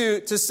gets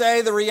to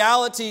say the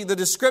reality, the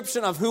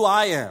description of who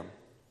I am.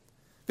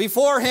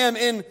 Before Him,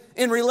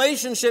 in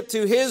relationship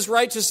to His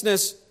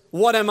righteousness,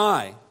 what am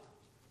I?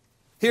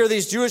 Here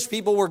these Jewish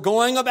people were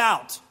going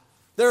about.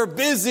 They're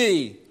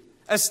busy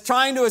as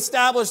trying to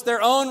establish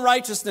their own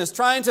righteousness,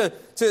 trying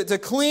to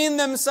clean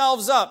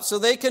themselves up so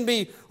they can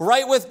be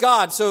right with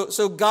God,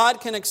 so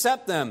God can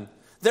accept them.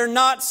 They're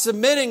not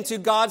submitting to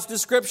God's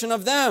description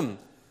of them.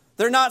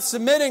 They're not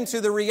submitting to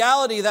the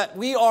reality that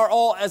we are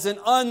all as an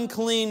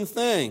unclean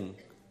thing.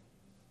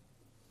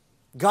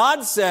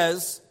 God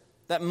says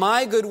that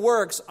my good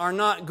works are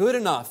not good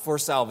enough for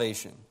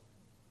salvation.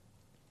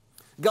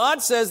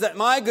 God says that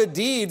my good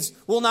deeds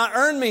will not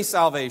earn me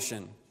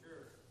salvation.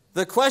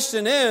 The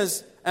question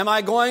is, am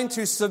I going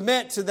to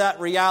submit to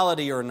that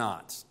reality or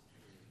not?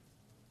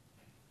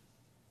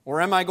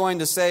 Or am I going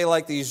to say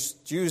like these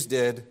Jews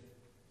did,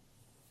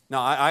 no,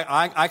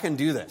 I can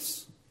do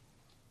this.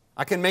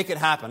 I can make it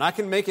happen. I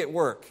can make it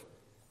work.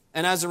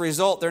 And as a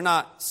result, they're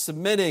not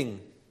submitting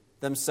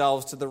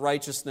themselves to the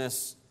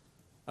righteousness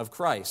of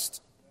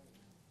Christ.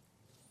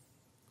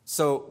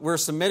 So we're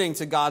submitting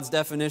to God's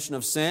definition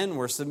of sin.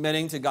 We're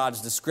submitting to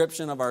God's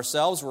description of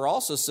ourselves. We're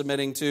also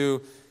submitting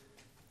to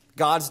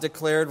God's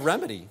declared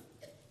remedy.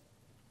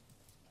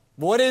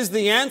 What is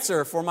the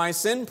answer for my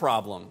sin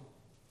problem?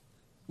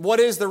 What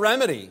is the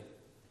remedy?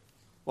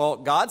 Well,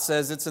 God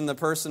says it's in the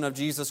person of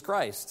Jesus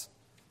Christ.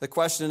 The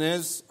question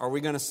is, are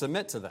we going to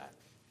submit to that?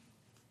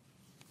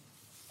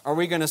 Are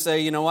we going to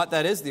say, you know what,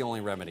 that is the only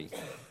remedy?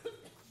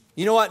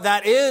 You know what,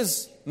 that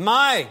is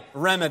my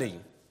remedy.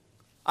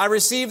 I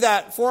receive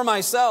that for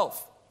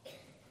myself.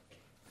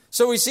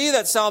 So we see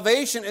that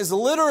salvation is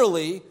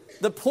literally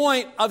the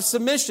point of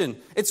submission.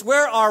 It's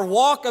where our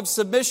walk of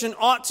submission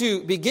ought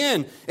to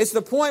begin. It's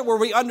the point where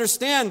we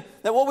understand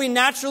that what we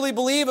naturally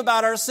believe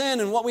about our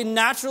sin and what we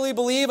naturally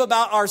believe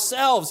about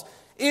ourselves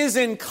is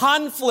in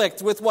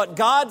conflict with what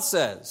God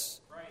says.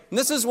 And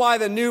this is why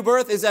the new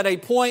birth is at a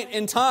point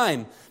in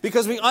time,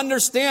 because we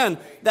understand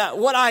that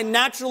what I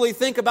naturally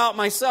think about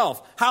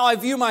myself, how I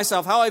view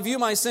myself, how I view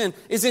my sin,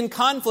 is in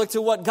conflict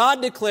to what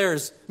God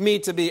declares me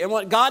to be and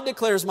what God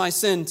declares my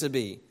sin to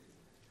be.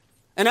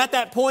 And at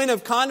that point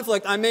of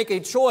conflict, I make a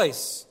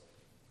choice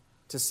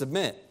to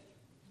submit.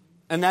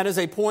 And that is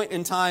a point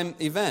in time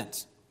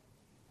event.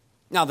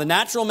 Now, the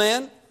natural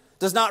man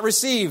does not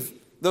receive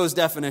those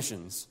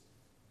definitions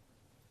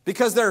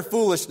because they're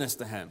foolishness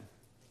to him.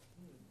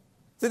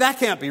 See, that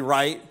can't be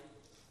right.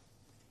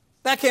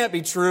 That can't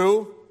be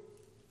true.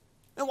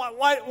 And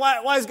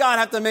why does God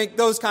have to make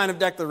those kind of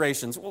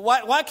declarations?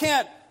 Why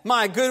can't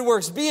my good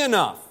works be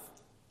enough?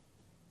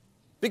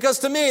 Because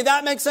to me,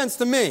 that makes sense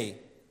to me.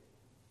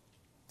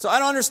 So I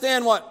don't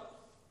understand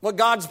what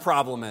God's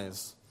problem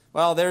is.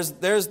 Well, there's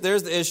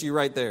the issue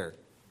right there.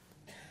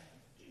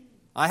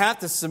 I have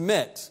to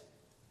submit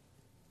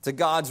to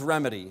God's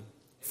remedy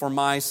for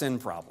my sin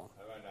problem.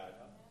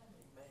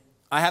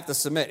 I have to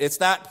submit. It's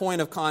that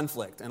point of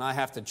conflict, and I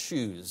have to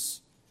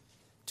choose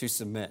to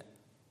submit.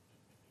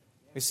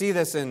 We see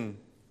this in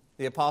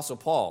the Apostle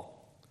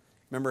Paul.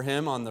 Remember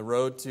him on the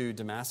road to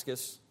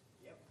Damascus?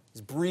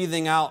 He's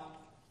breathing out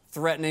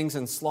threatenings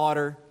and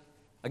slaughter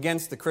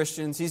against the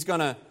Christians. He's going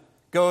to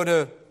go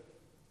to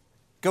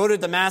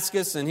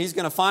Damascus, and he's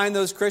going to find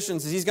those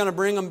Christians. He's going to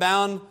bring them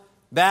bound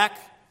back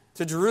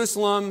to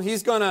Jerusalem.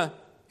 He's going to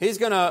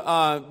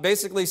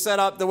basically set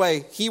up the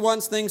way he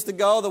wants things to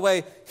go, the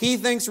way he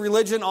thinks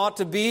religion ought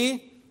to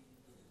be.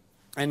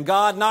 And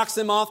God knocks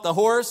him off the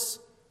horse,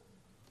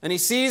 and he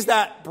sees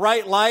that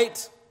bright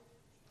light.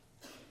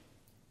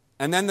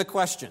 And then the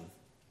question,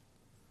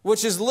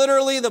 which is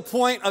literally the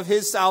point of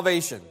his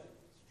salvation.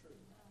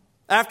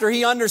 After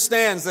he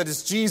understands that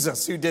it's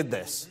Jesus who did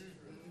this.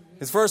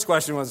 His first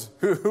question was,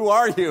 who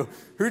are you?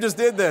 Who just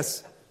did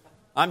this?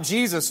 I'm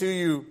Jesus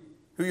who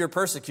you're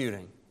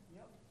persecuting.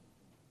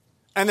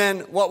 And then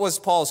what was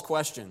Paul's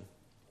question?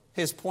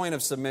 his point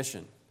of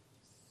submission.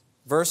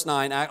 Verse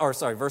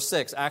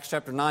 6, Acts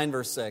chapter 9,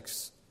 verse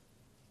 6.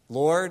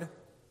 Lord,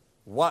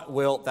 what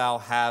wilt thou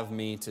have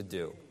me to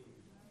do?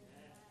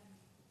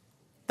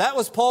 That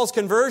was Paul's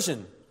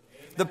conversion.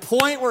 The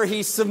point where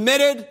he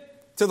submitted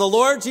to the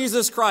Lord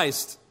Jesus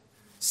Christ,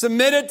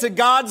 submitted to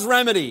God's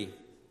remedy.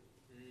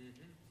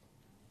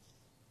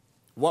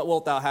 What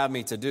wilt thou have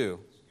me to do?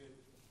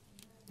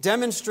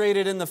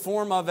 Demonstrated in the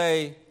form of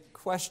a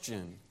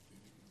question.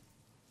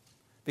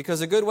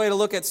 Because a good way to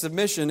look at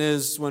submission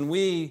is when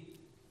we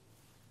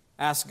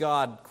ask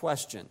God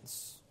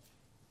questions.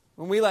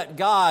 When we let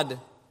God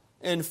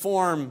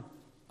inform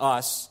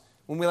us,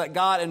 when we let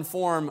God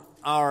inform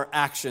our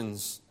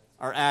actions,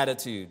 our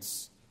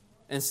attitudes,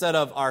 instead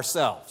of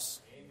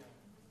ourselves.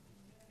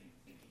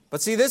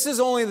 But see, this is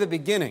only the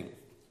beginning.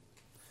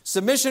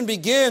 Submission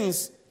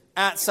begins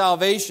at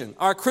salvation.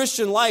 Our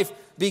Christian life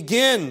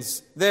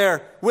begins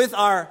there with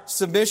our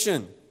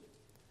submission.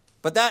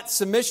 But that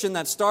submission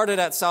that started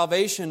at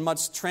salvation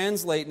must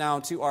translate now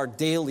to our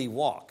daily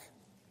walk.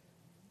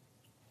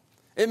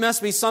 It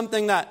must be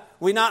something that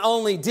we not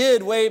only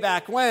did way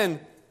back when,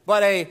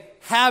 but a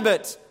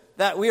habit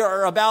that we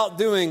are about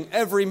doing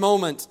every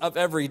moment of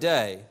every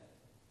day.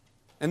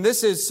 And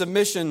this is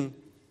submission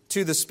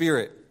to the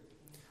Spirit.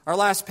 Our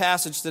last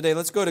passage today,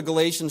 let's go to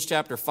Galatians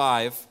chapter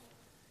 5.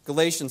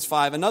 Galatians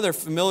 5, another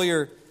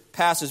familiar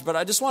passage, but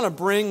I just want to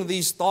bring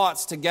these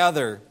thoughts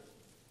together.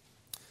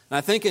 And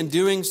I think in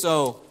doing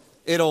so,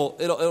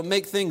 it'll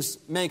make things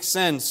make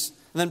sense.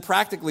 And then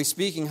practically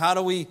speaking, how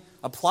do we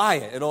apply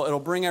it? It'll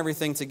bring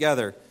everything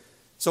together.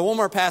 So one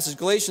more passage,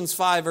 Galatians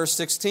 5, verse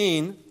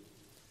 16.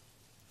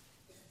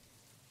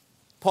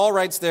 Paul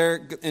writes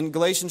there in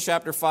Galatians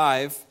chapter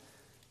 5,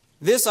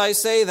 "This I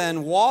say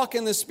then, walk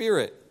in the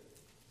Spirit,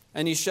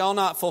 and ye shall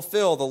not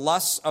fulfill the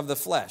lusts of the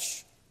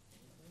flesh.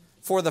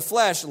 For the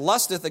flesh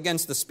lusteth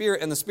against the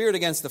Spirit, and the Spirit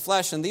against the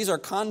flesh, and these are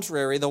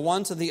contrary the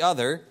one to the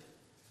other,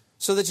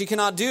 so that ye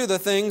cannot do the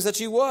things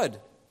that ye would.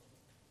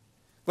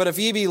 But if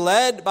ye be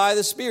led by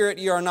the Spirit,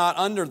 ye are not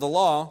under the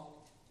law.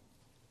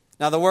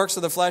 Now the works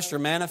of the flesh are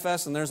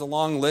manifest," and there's a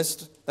long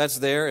list that's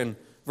there in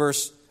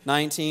verse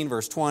 19,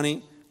 verse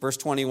 20, verse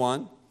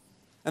 21.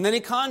 And then he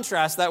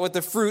contrasts that with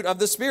the fruit of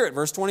the Spirit,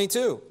 verse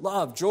 22.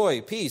 Love, joy,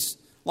 peace,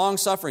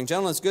 long-suffering,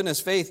 gentleness, goodness,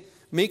 faith,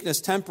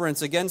 meekness,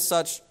 temperance. Against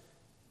such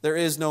there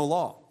is no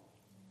law.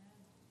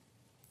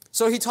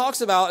 So he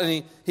talks about,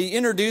 and he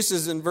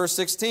introduces in verse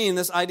 16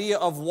 this idea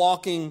of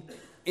walking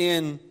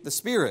in the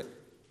Spirit.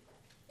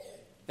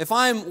 If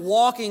I'm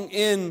walking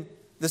in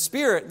the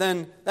Spirit,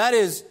 then that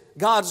is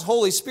God's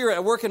Holy Spirit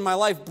at work in my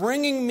life,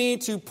 bringing me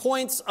to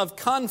points of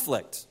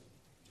conflict,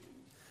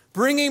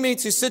 bringing me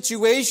to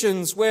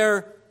situations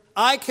where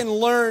I can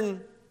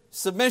learn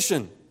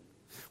submission.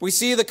 We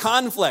see the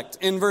conflict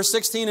in verse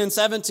 16 and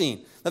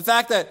 17. The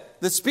fact that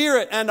the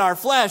Spirit and our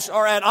flesh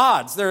are at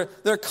odds.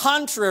 They're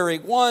contrary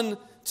one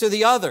to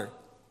the other.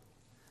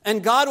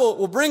 And God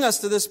will bring us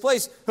to this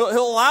place. He'll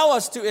allow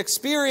us to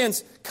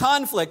experience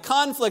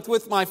conflict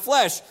with my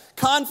flesh,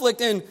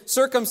 conflict in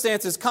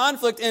circumstances,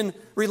 conflict in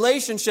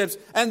relationships.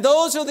 And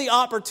those are the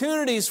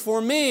opportunities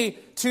for me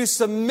to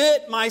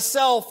submit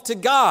myself to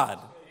God.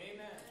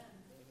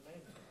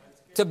 Amen.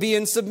 To be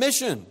in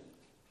submission.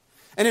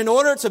 And in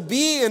order to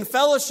be in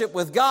fellowship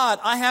with God,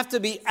 I have to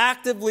be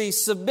actively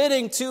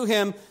submitting to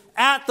Him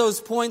at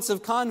those points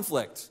of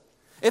conflict.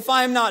 If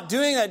I am not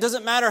doing that, it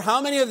doesn't matter how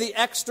many of the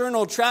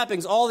external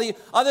trappings, all the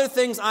other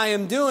things I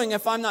am doing,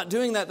 if I'm not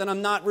doing that, then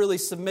I'm not really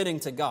submitting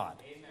to God.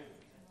 Amen.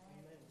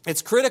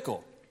 It's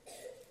critical.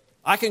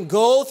 I can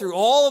go through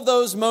all of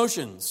those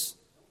motions,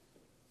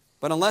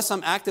 but unless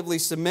I'm actively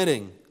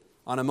submitting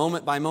on a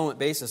moment-by-moment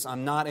basis,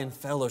 I'm not in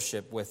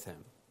fellowship with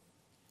Him.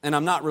 And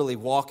I'm not really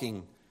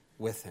walking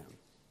with Him.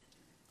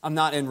 I'm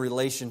not in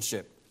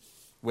relationship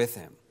with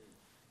Him.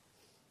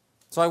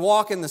 So I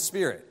walk in the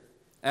Spirit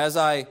as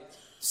I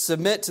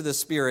submit to the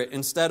Spirit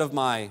instead of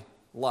my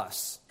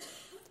lusts.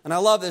 And I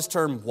love this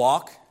term,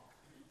 walk.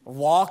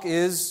 Walk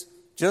is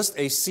just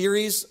a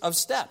series of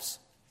steps.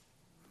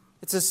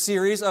 It's a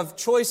series of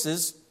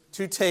choices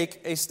to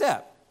take a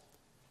step.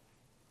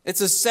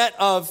 It's a set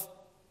of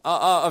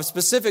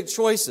specific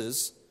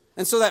choices.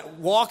 And so that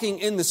walking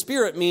in the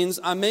Spirit means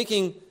I'm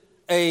making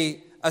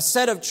a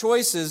set of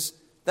choices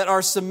that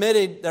are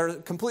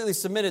completely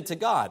submitted to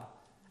God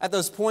at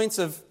those points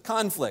of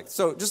conflict.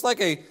 So just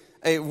like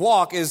a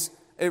walk is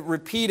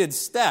repeated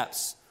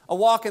steps, a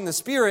walk in the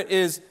Spirit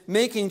is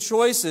making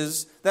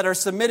choices that are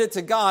submitted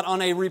to God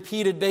on a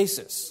repeated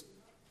basis,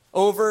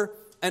 over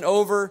and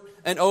over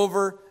and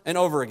over and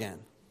over again.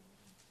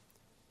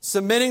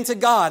 Submitting to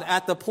God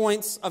at the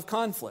points of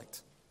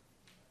conflict.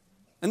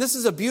 And this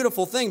is a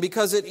beautiful thing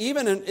because it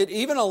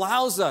even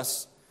allows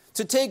us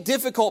to take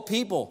difficult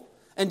people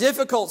and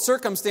difficult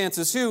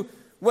circumstances who,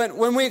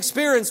 when we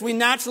experience, we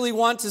naturally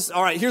want to,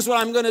 all right, here's what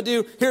I'm going to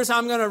do. Here's how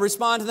I'm going to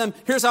respond to them.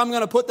 Here's how I'm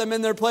going to put them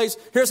in their place.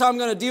 Here's how I'm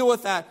going to deal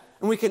with that.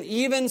 And we can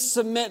even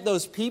submit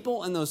those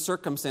people and those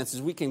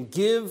circumstances. We can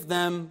give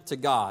them to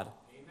God.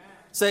 Amen.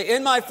 Say,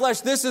 in my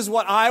flesh, this is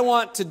what I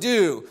want to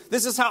do.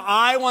 This is how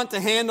I want to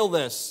handle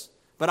this.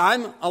 But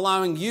I'm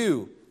allowing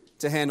you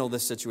to handle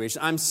this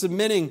situation. I'm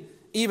submitting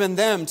even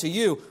them to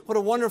you. What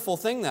a wonderful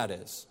thing that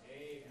is.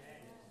 Amen.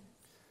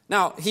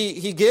 Now,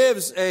 he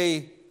gives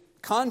a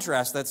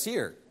contrast that's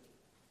here.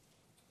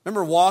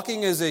 Remember,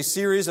 walking is a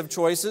series of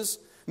choices,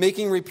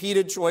 making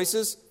repeated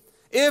choices.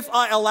 If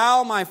I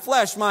allow my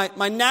flesh,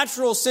 my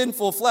natural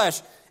sinful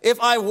flesh, if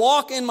I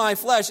walk in my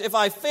flesh, if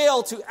I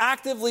fail to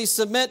actively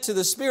submit to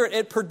the Spirit,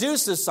 it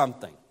produces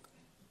something.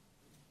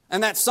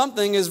 And that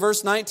something is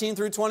verse 19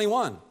 through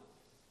 21.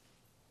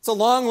 It's a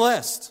long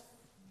list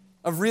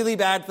of really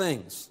bad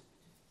things.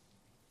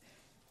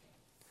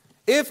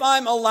 If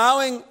I'm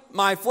allowing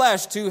my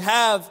flesh to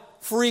have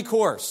free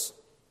course,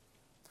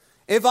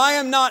 if I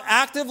am not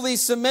actively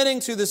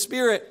submitting to the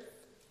Spirit,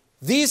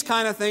 these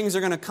kind of things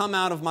are going to come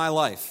out of my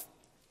life.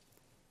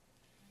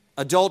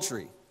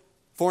 Adultery,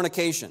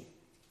 fornication,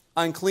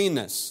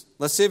 uncleanness,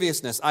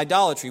 lasciviousness,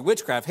 idolatry,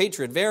 witchcraft,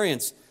 hatred,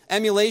 variance,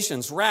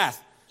 emulations,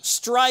 wrath,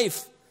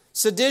 strife,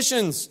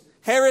 seditions,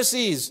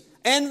 heresies,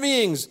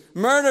 envyings,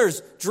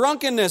 murders,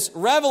 drunkenness,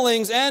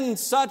 revelings, and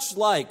such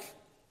like.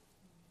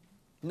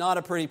 Not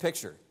a pretty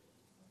picture.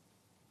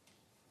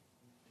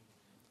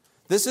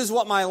 This is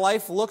what my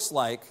life looks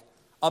like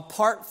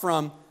apart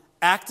from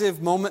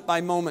active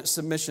moment-by-moment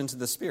submission to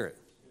the Spirit.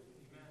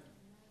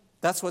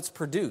 That's what's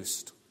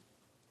produced.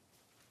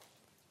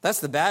 That's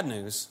the bad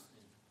news.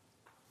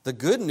 The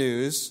good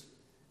news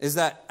is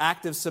that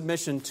active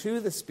submission to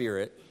the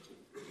Spirit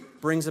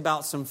brings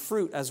about some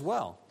fruit as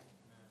well.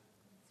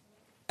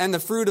 And the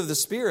fruit of the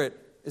Spirit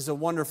is a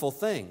wonderful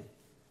thing.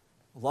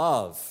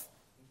 Love,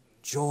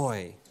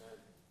 joy,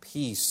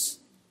 peace,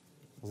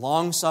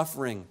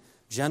 long-suffering,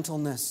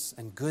 gentleness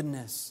and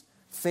goodness,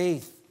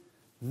 faith,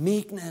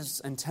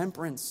 meekness and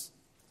temperance.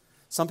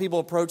 Some people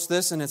approach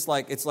this and it's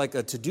like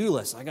a to-do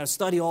list. I got to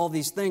study all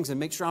these things and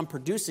make sure I'm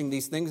producing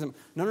these things.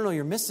 No,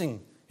 you're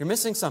missing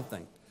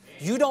something.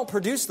 You don't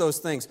produce those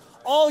things.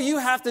 All you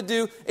have to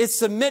do is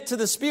submit to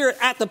the Spirit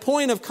at the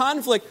point of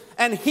conflict,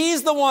 and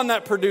He's the one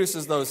that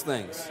produces those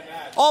things.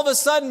 All of a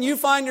sudden, you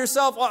find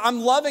yourself,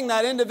 I'm loving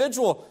that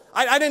individual.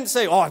 I didn't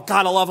say, I've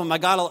got to love him.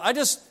 I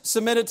just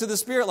submitted to the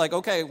Spirit, like,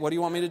 okay, what do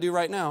you want me to do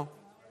right now?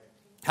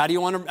 How do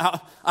you want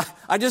to,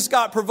 I just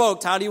got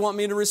provoked. How do you want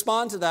me to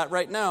respond to that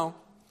right now?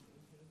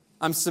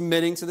 I'm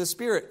submitting to the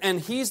Spirit. And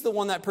He's the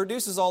one that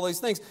produces all these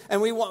things.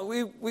 And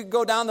we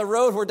go down the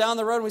road, we're down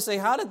the road, and we say,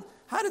 how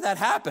did that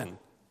happen?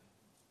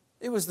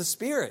 It was the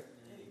Spirit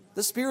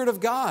of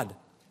God.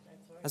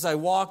 As I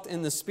walked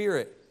in the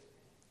Spirit,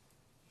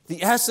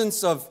 the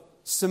essence of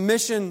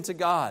submission to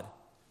God,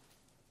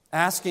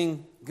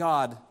 asking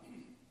God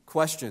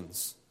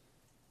questions.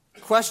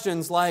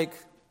 Questions like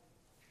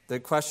the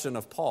question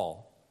of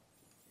Paul.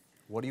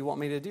 What do you want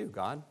me to do,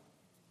 God?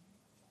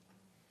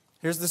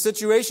 Here's the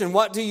situation.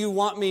 What do you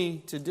want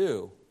me to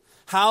do?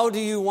 How do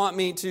you want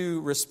me to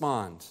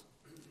respond?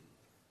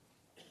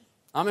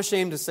 I'm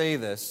ashamed to say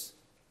this,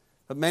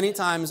 but many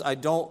times I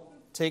don't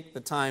take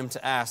the time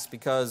to ask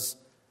because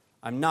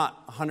I'm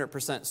not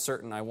 100%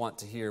 certain I want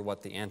to hear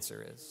what the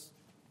answer is.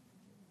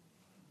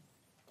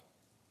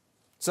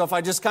 So if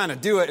I just kind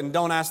of do it and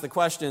don't ask the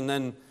question,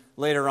 then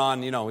later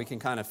on, we can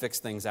kind of fix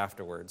things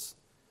afterwards.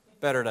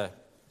 Better to,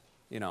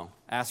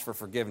 ask for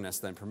forgiveness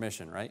than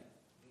permission, right?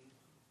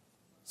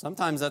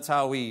 Sometimes that's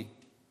how we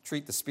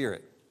treat the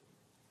Spirit.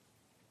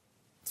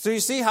 So you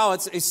see how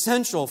it's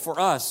essential for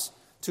us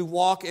to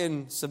walk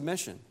in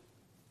submission.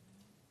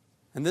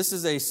 And this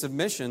is a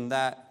submission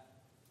that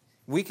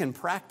we can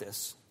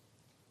practice.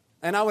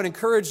 And I would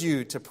encourage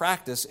you to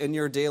practice in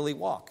your daily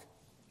walk.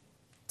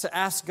 To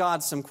ask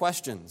God some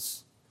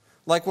questions.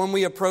 Like when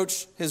we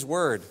approach His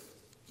Word.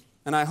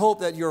 And I hope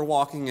that you're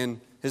walking in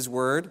His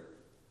Word,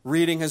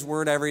 reading His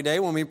Word every day.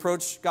 When we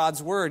approach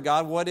God's Word,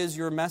 God, what is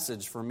your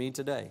message for me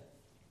today?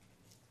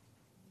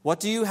 What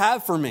do you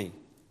have for me?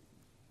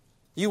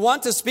 You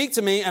want to speak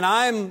to me, and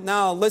I'm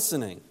now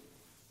listening.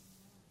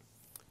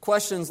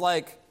 Questions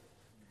like,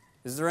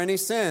 is there any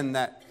sin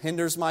that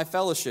hinders my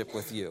fellowship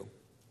with you?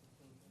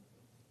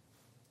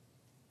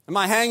 Am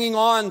I hanging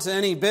on to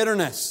any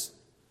bitterness?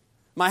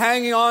 Am I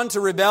hanging on to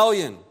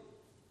rebellion?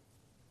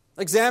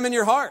 Examine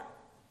your heart.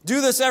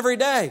 Do this every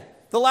day.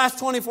 The last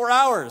 24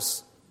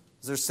 hours.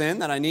 Is there sin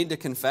that I need to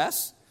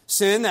confess?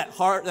 Sin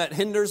that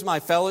hinders my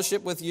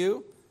fellowship with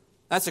you?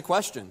 That's a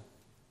question.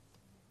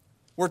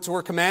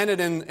 We're commanded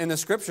in the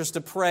Scriptures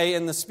to pray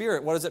in the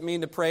Spirit. What does it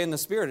mean to pray in the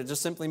Spirit? It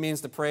just simply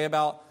means to pray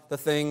about the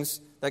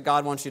things that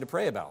God wants you to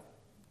pray about.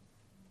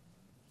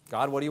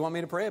 God, what do you want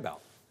me to pray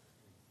about?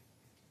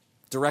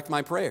 Direct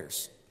my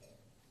prayers.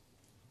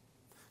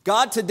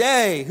 God,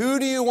 today, who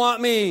do you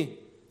want me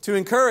to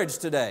encourage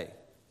today?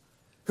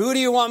 Who do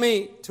you want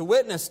me to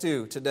witness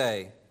to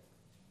today?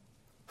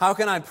 How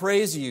can I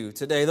praise you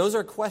today? Those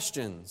are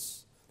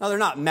questions. Now, they're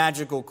not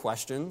magical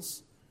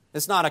questions.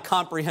 It's not a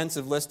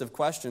comprehensive list of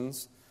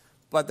questions,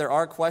 but there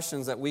are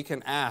questions that we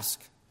can ask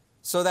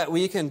so that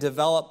we can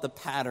develop the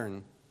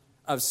pattern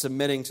of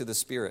submitting to the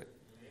Spirit.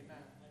 Amen.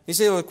 You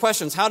see, with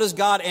questions, how does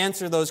God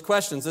answer those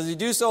questions? Does he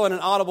do so in an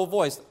audible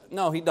voice?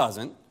 No, he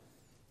doesn't.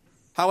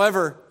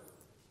 However,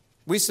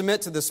 we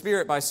submit to the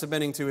Spirit by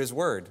submitting to his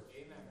word.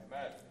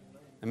 Amen.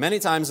 And many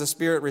times the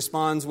Spirit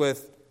responds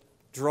with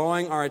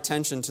drawing our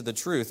attention to the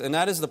truth. And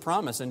that is the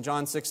promise in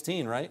John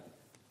 16, right?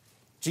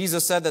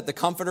 Jesus said that the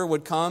Comforter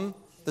would come,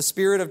 the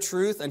Spirit of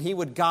truth, and he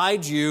would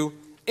guide you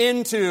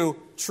into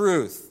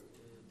truth.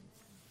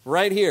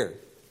 Right here.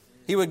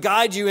 He would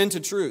guide you into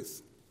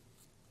truth.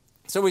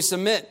 So we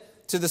submit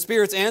to the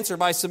Spirit's answer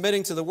by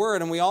submitting to the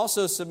Word, and we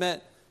also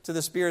submit to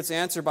the Spirit's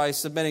answer by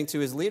submitting to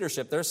his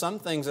leadership. There are some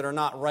things that are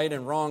not right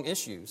and wrong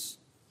issues.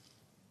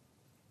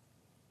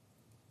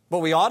 But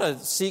we ought to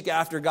seek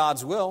after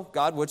God's will.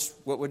 God,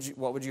 what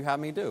would you have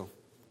me do?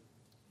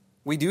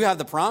 We do have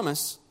the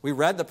promise. We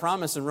read the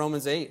promise in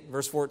Romans 8,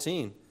 verse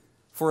 14.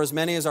 For as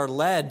many as are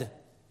led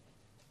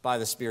by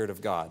the Spirit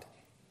of God,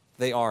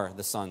 they are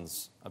the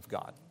sons of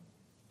God.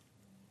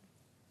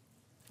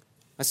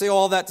 I say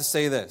all that to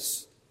say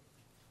this.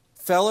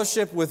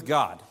 Fellowship with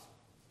God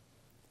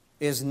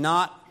is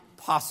not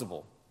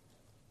possible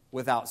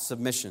without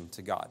submission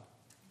to God.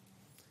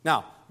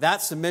 Now,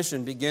 that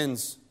submission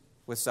begins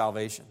with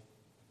salvation.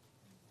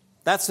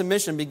 That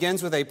submission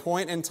begins with a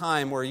point in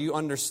time where you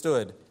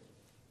understood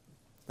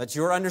that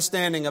your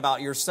understanding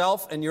about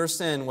yourself and your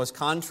sin was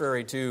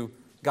contrary to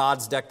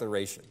God's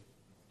declaration.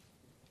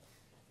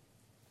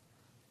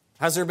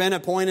 Has there been a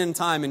point in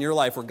time in your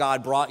life where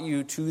God brought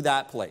you to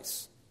that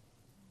place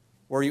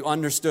where you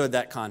understood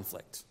that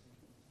conflict?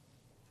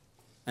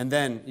 And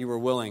then you were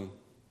willing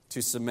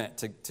to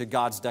submit to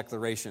God's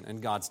declaration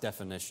and God's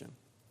definition.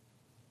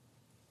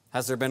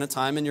 Has there been a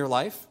time in your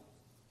life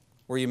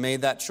where you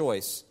made that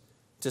choice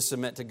to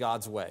submit to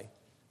God's way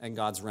and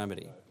God's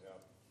remedy?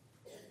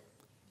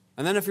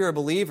 And then if you're a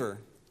believer,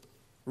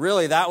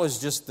 really that was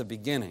just the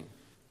beginning.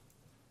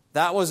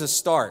 That was a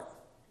start.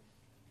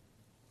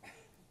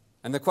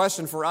 And the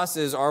question for us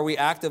is, are we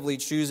actively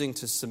choosing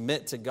to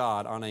submit to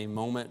God on a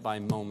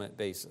moment-by-moment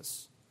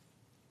basis?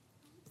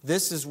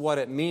 This is what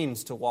it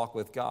means to walk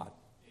with God.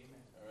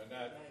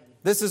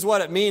 This is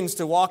what it means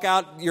to walk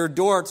out your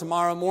door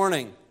tomorrow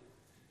morning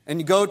and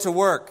you go to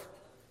work,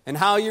 and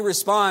how you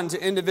respond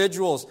to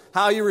individuals,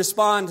 how you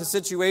respond to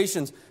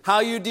situations, how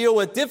you deal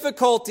with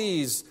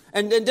difficulties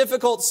and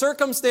difficult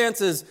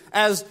circumstances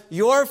as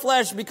your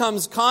flesh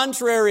becomes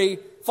contrary,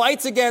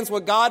 fights against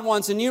what God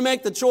wants, and you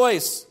make the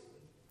choice.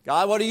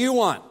 God, what do you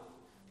want?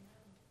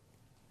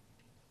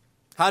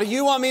 How do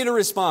you want me to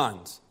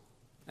respond?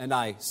 And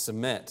I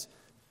submit.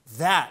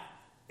 That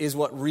is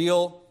what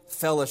real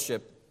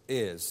fellowship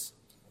is.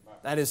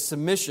 That is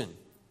submission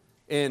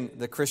in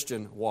the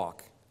Christian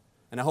walk.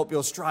 And I hope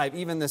you'll strive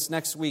even this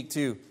next week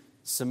to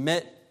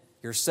submit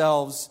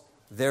yourselves,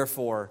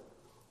 therefore,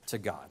 to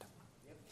God.